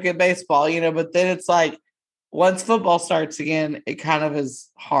can look at baseball, but then it's once football starts again, it kind of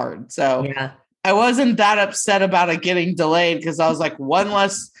is hard. So I wasn't that upset about it getting delayed because I was one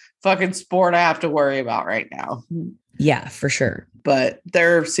less fucking sport I have to worry about right now. Yeah, for sure. But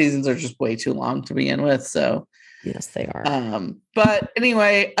their seasons are just way too long to begin with. So yes, they are. But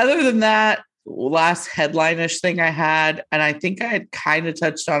anyway, other than that, last headline-ish thing I had, and I think I had kind of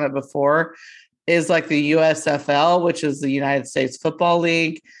touched on it before, is the USFL, which is the United States Football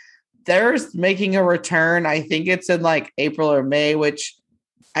League. They're making a return. I think it's in April or May, which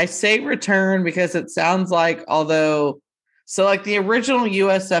I say return because it sounds the original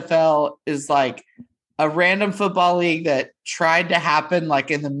USFL is a random football league that tried to happen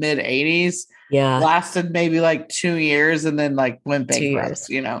in the mid 80s. Yeah. Lasted maybe 2 years and then went bankrupt,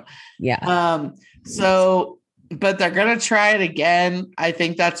 Yeah. But they're going to try it again. I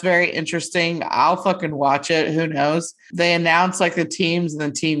think that's very interesting. I'll fucking watch it. Who knows? They announced the teams and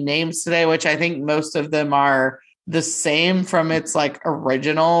the team names today, which I think most of them are the same from its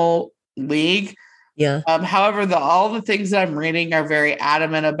original league. Yeah. However, all the things that I'm reading are very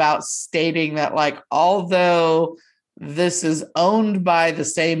adamant about stating that although this is owned by the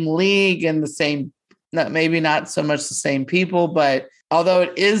same league and the same, maybe not so much the same people, but although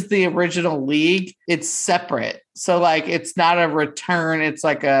it is the original league, it's separate. So it's not a return. It's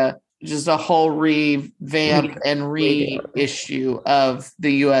just a whole revamp and reissue of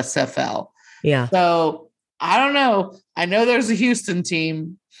the USFL. Yeah. So I don't know. I know there's a Houston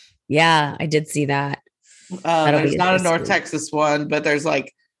team. Yeah, I did see that. There's not a North Texas one, but there's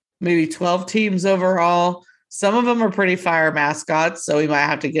maybe 12 teams overall. Some of them are pretty fire mascots, so we might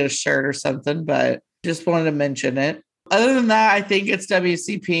have to get a shirt or something, but just wanted to mention it. Other than that, I think it's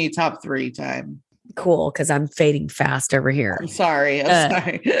WCP top 3 time. Cool, because I'm fading fast over here. I'm sorry.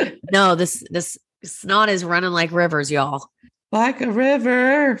 No, this snot is running like rivers, y'all. Like a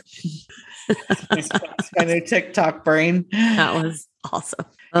river. It's my new TikTok brain. That was awesome.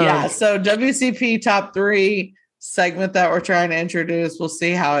 Yeah, so WCP top 3 segment that we're trying to introduce. We'll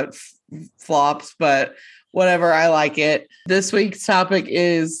see how it flops, but whatever, I like it. This week's topic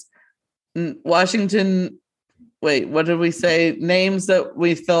is Washington wait, what did we say? Names that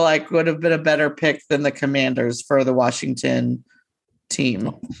we feel like would have been a better pick than the Commanders for the Washington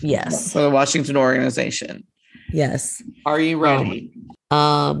team. Yes. For the Washington organization. Yes. Are you ready?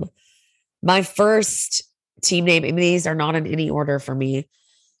 My first team name, I mean, these are not in any order for me.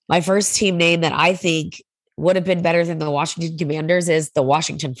 My first team name that I think would have been better than the Washington Commanders is the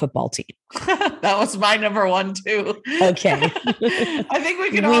Washington football team. That was my number one too. Okay. I think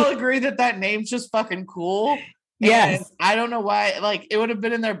we can all agree that name's just fucking cool. Yes. And I don't know why, like it would have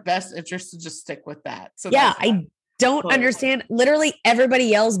been in their best interest to just stick with that. So yeah, I don't understand. Literally everybody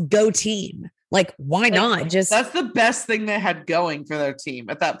yells go team. Like, why not? Just that's the best thing they had going for their team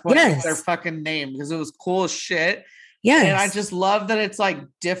at that point. Yes. Their fucking name, because it was cool as shit. Yes. And I just love that it's like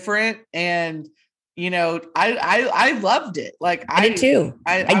different. And you know, I loved it. Like I did too.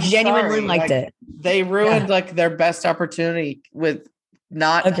 I genuinely liked it. They ruined like their best opportunity with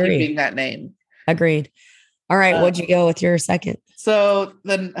not keeping that name. Agreed. All right. What'd you go with your second? So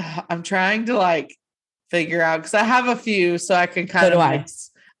then I'm trying to like figure out, because I have a few, so I can kind of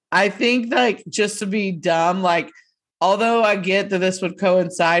mix. I think like just to be dumb, like although I get that this would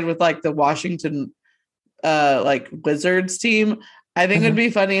coincide with like the Washington like Wizards team, I think it'd be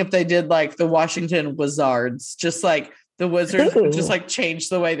funny if they did like the Washington Wizards, just like the Wizards would just like change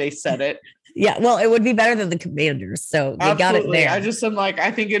the way they said it. Yeah, well, it would be better than the Commanders, so they got it there. I just am like,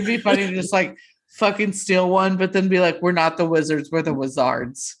 I think it'd be funny to just like fucking steal one, but then be like, we're not the Wizards, we're the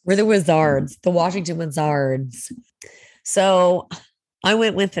Wizards. We're the Wizards, the Washington Wizards. So I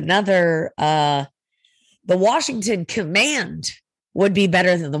went with another, the Washington Command would be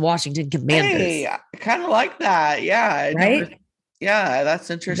better than the Washington Commanders. Hey, I kind of like that. Yeah. Right? Yeah,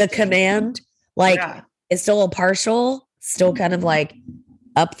 that's interesting. The Command, like, it's still a partial, still kind of like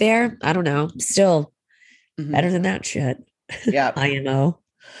up there. I don't know. Still better than that shit. Yeah. IMO.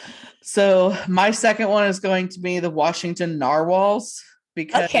 So my second one is going to be the Washington Narwhals.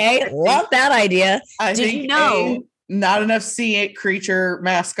 Because love that idea. Did you know? Not enough sea creature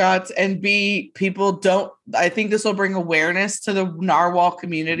mascots, and B, people don't. I think this will bring awareness to the narwhal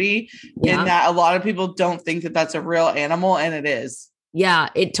community in that a lot of people don't think that that's a real animal, and it is. Yeah,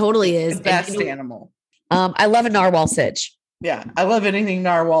 it totally is. The best animal. I love a narwhal sitch. Yeah, I love anything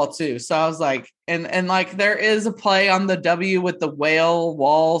narwhal too. So I was like, and like there is a play on the W with the whale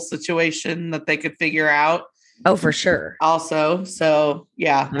wall situation that they could figure out. Oh, for sure. Also, so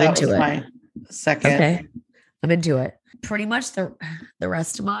yeah, that was my second. Okay. I'm into it. Pretty much the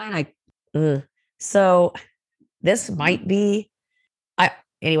rest of mine. So this might be,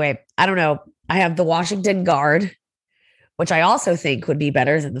 anyway, I don't know. I have the Washington Guard, which I also think would be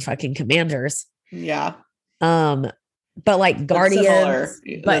better than the fucking Commanders. Yeah. But like Guardians,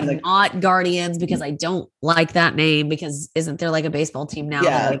 but not Guardians, because I don't like that name, because isn't there like a baseball team now?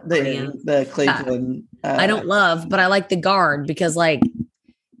 Yeah. Like the Cleveland. I don't love, but I like the Guard because like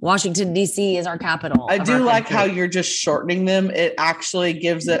Washington, D.C. is our capital. I do like how you're just shortening them. It actually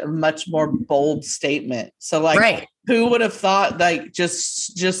gives it a much more bold statement. So like, who would have thought like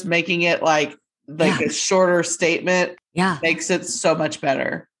just making it like a shorter statement makes it so much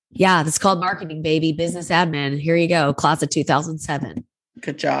better. Yeah, that's called marketing, baby. Business admin. Here you go. Class of 2007.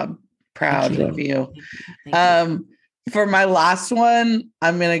 Good job. Proud of you. For my last one,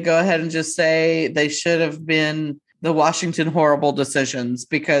 I'm going to go ahead and just say they should have been the Washington Horrible Decisions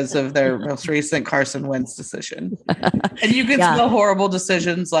because of their most recent Carson Wentz decision. And you can spell horrible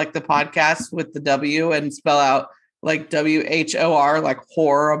decisions like the podcast with the W and spell out like WHOR, like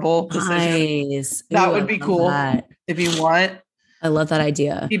horrible decisions. Nice. That would be cool if you want. I love that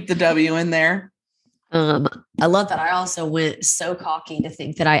idea. Keep the W in there. I love that. I also went so cocky to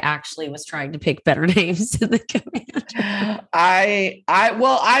think that I actually was trying to pick better names in the Command. I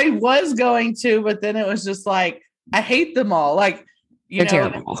was going to, but then it was just like, I hate them all. Like, They're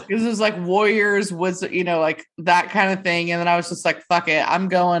terrible. Because it was like Warriors was, like that kind of thing. And then I was just like, fuck it. I'm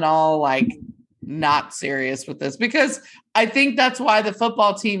going all like not serious with this, because I think that's why the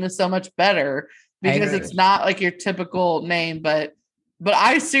football team is so much better, because it's not like your typical name, but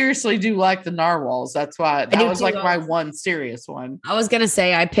I seriously do like the Narwhals. That's why that was like my one serious one. I was going to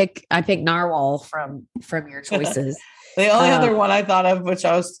say, I pick Narwhal from your choices. The only other one I thought of,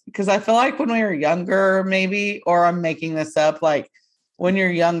 because I feel like when we were younger, maybe, or I'm making this up, like when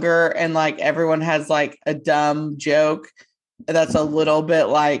you're younger and like everyone has like a dumb joke that's a little bit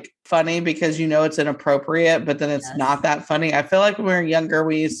like funny because it's inappropriate, but then it's not that funny. I feel like when we were younger,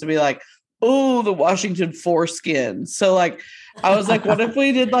 we used to be like, oh, the Washington foreskins. So like, I was like, what if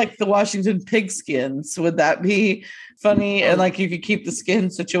we did like the Washington pigskins? Would that be funny? And like, you could keep the skin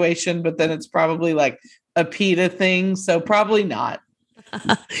situation, but then it's probably like a PETA thing. So probably not.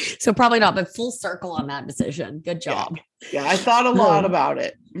 So probably not, but full circle on that decision. Good job. Yeah, I thought a lot about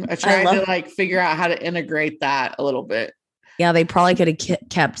it. I tried to like figure out how to integrate that a little bit. Yeah, they probably could have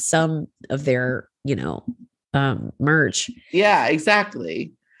kept some of their, merch. Yeah,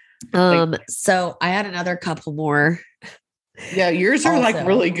 exactly. So I had another couple more. Yeah, yours are like Also.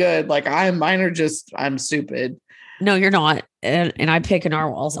 really good. Like mine are just, I'm stupid. No, you're not. And I pick a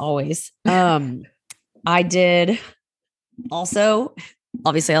narwhals always. I did also,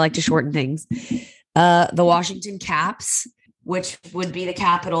 obviously I like to shorten things. The Washington Caps, which would be the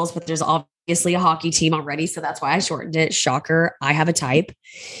Capitals, but there's obviously a hockey team already. So that's why I shortened it. Shocker. I have a type.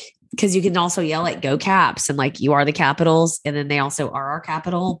 Because you can also yell at Go Caps and like you are the Capitals. And then they also are our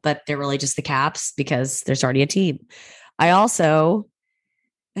capital, but they're really just the Caps because there's already a team. I also,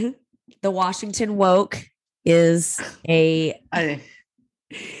 the Washington Woke is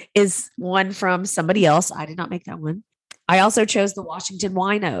one from somebody else. I did not make that one. I also chose the Washington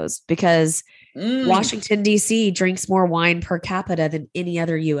Winos because Washington, D.C. drinks more wine per capita than any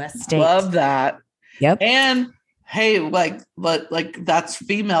other U.S. state. Love that. Yep. And hey, like that's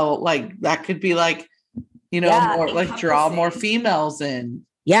female. Like that could be like, more like draw more females in.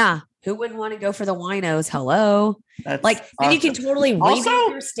 Yeah. Who wouldn't want to go for the Winos? Hello. That's like, awesome. Then you can totally Also,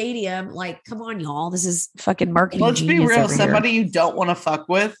 revamp your stadium. Like, come on, y'all. This is fucking marketing. Let's be real. Somebody here. you don't want to fuck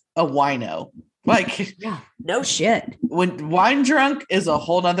with, a wino. Like, yeah, no shit. When wine drunk is a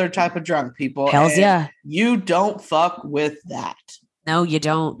whole nother type of drunk, people. Hells yeah. You don't fuck with that. No, you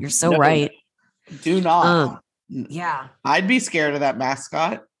don't. You're so right. Do not. Yeah. I'd be scared of that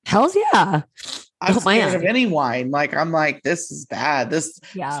mascot. Hells yeah. I'm scared of any wine. Like, I'm like, this is bad.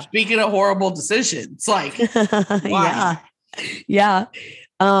 Speaking of horrible decisions, like, yeah.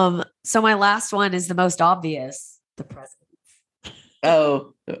 So my last one is the most obvious. The president.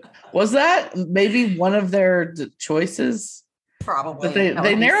 Oh, was that maybe one of their choices? Probably. But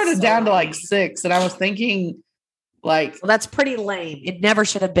they narrowed it down to like 6. And I was thinking, like, well, that's pretty lame. It never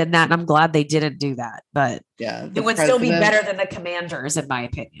should have been that. And I'm glad they didn't do that. But yeah, it would still be better than the Commanders, in my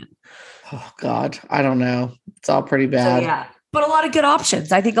opinion. Oh, God. I don't know. It's all pretty bad. So, yeah. But a lot of good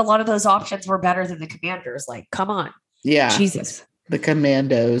options. I think a lot of those options were better than the Commanders. Like, come on. Yeah. Jesus. The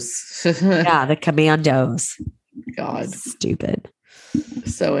Commandos. Yeah, the Commandos. God. Stupid.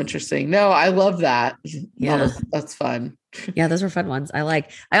 So interesting. No, I love that. Yeah. That's fun. Yeah, those were fun ones. I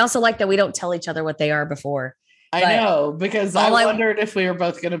also like that we don't tell each other what they are before. I know, because I wondered if we were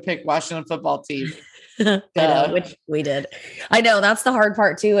both going to pick Washington football team. I know, which we did. I know that's the hard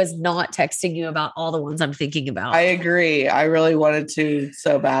part too, is not texting you about all the ones I'm thinking about. I agree. I really wanted to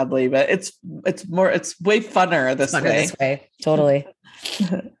so badly, but it's way funner this way. Totally.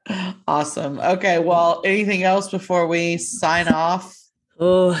 Awesome. Okay. Well, anything else before we sign off?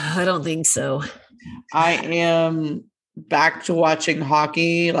 Oh, I don't think so. I am back to watching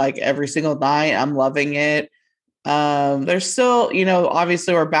hockey like every single night. I'm loving it. There's still,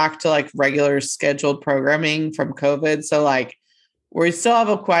 obviously we're back to like regular scheduled programming from COVID. So like we still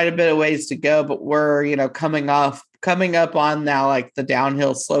have quite a bit of ways to go, but we're, coming up on now like the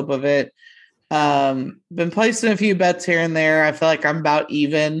downhill slope of it. Been placing a few bets here and there. I feel like I'm about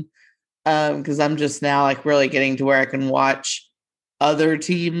even, because I'm just now like really getting to where I can watch other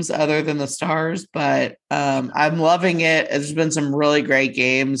teams other than the Stars, but I'm loving it. There's been some really great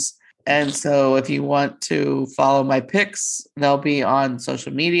games. And so if you want to follow my picks, they'll be on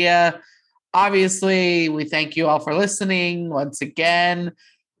social media. Obviously, we thank you all for listening once again.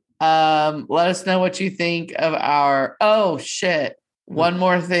 Let us know what you think of our, one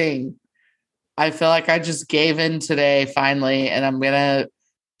more thing. I feel like I just gave in today finally, and I'm going to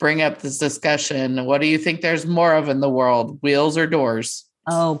bring up this discussion. What do you think there's more of in the world, wheels or doors?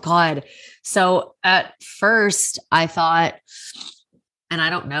 Oh God. So at first I thought, and I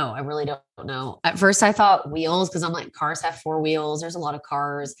don't know. I really don't know. At first I thought wheels, because I'm like, cars have 4 wheels. There's a lot of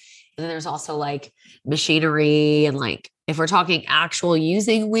cars. And then there's also like machinery. And like, if we're talking actual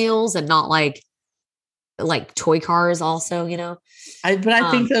using wheels and not like toy cars also, I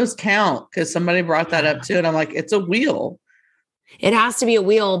think those count, because somebody brought that up too. And I'm like, it's a wheel. It has to be a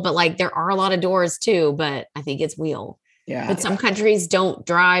wheel, but like there are a lot of doors too, but I think it's wheel. Yeah. But some countries don't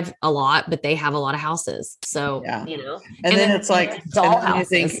drive a lot, but they have a lot of houses. So, And then it's like doll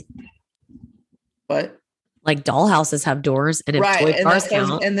houses. What? Like doll houses have doors, and if toy cars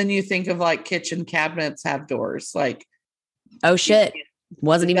count. And then you think of like kitchen cabinets have doors. Like, oh shit.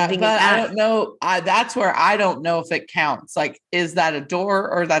 Wasn't even thinking that. I don't know. That's where I don't know if it counts. Like, is that a door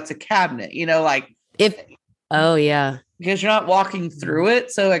or that's a cabinet? Oh yeah. Because you're not walking through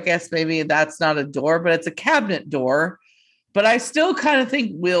it. So I guess maybe that's not a door, but it's a cabinet door. But I still kind of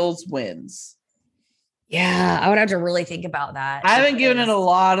think wheels wins. Yeah, I would have to really think about that. I haven't given it a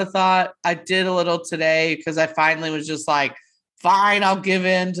lot of thought. I did a little today because I finally was just like, fine, I'll give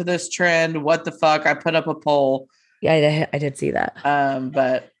in to this trend. What the fuck? I put up a poll. Yeah, I did see that.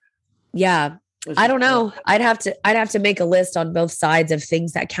 But yeah, I don't know. I'd have to make a list on both sides of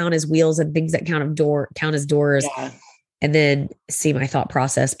things that count as wheels and things that count as doors, and then see my thought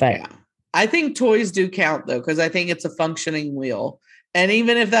process. But I think toys do count though, because I think it's a functioning wheel. And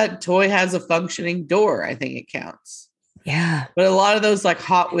even if that toy has a functioning door, I think it counts. Yeah. But a lot of those like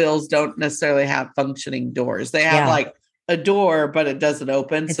Hot Wheels don't necessarily have functioning doors. They have like a door, but it doesn't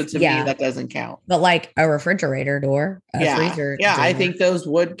open. So to me, that doesn't count. But like a refrigerator door, freezer door. I think those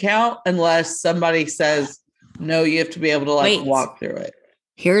would count unless somebody says, no, you have to be able to like walk through it.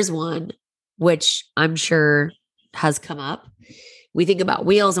 Here's one, which I'm sure has come up. We think about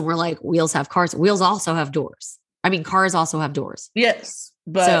wheels and we're like, wheels have cars. Wheels also have doors. I mean, cars also have doors. Yes.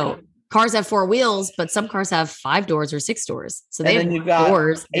 But so cars have 4 wheels, but some cars have 5 doors or 6 doors. So they have you've got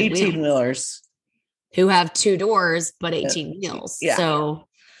doors. 18 wheelers who have 2 doors, but 18 wheels. Yeah. So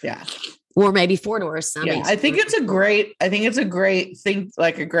or maybe 4 doors. I think it's a great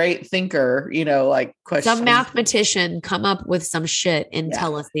thinker, like question. Some mathematician come up with some shit and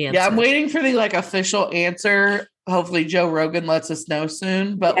tell us the answer. Yeah. I'm waiting for the like official answer. Hopefully Joe Rogan lets us know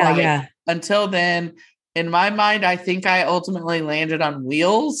soon, but until then, in my mind, I think I ultimately landed on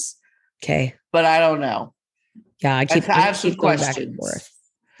wheels. Okay. But I don't know. Yeah. I keep some going questions. back and forth.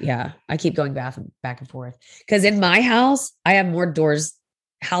 Yeah. I keep going back and forth. Because in my house, I have more doors.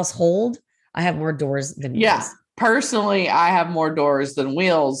 Household, I have more doors than wheels. Personally, I have more doors than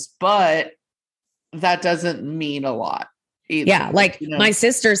wheels, but that doesn't mean a lot either. Yeah. Like my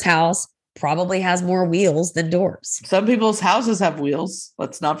sister's house probably has more wheels than doors. Some people's houses have wheels.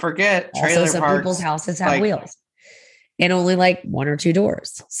 Let's not forget. Also, some people's houses have wheels and only like 1 or 2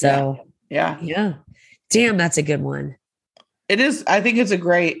 doors. So yeah. Damn, that's a good one. It is. I think it's a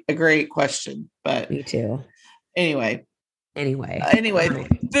great question, but me too. Anyway,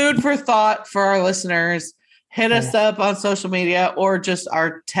 food for thought for our listeners. Hit us up on social media or just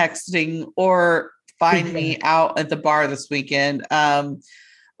our texting or find me out at the bar this weekend.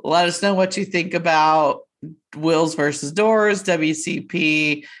 Let us know what you think about wheels versus doors,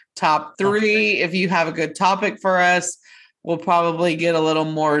 WCP top 3. If you have a good topic for us, we'll probably get a little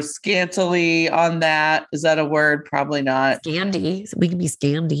more scantily on that. Is that a word? Probably not. Scandy. We can be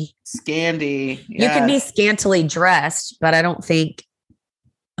scandy. Scandy. You can be scantily dressed, but I don't think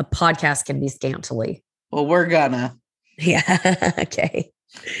a podcast can be scantily. Well, we're gonna. Yeah. Okay.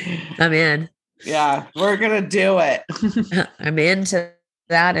 I'm in. Yeah, we're gonna do it. I'm into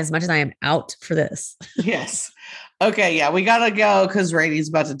that as much as I am out for this. Yes. Okay. Yeah, we gotta go because Rainey's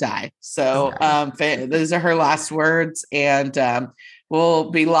about to die. So, those are her last words, and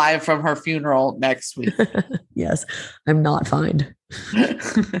we'll be live from her funeral next week. Yes, I'm not fine.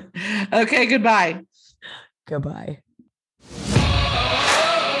 Okay. Goodbye. Goodbye.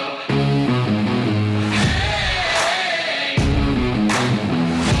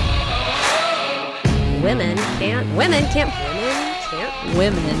 Women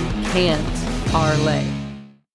can't parlay.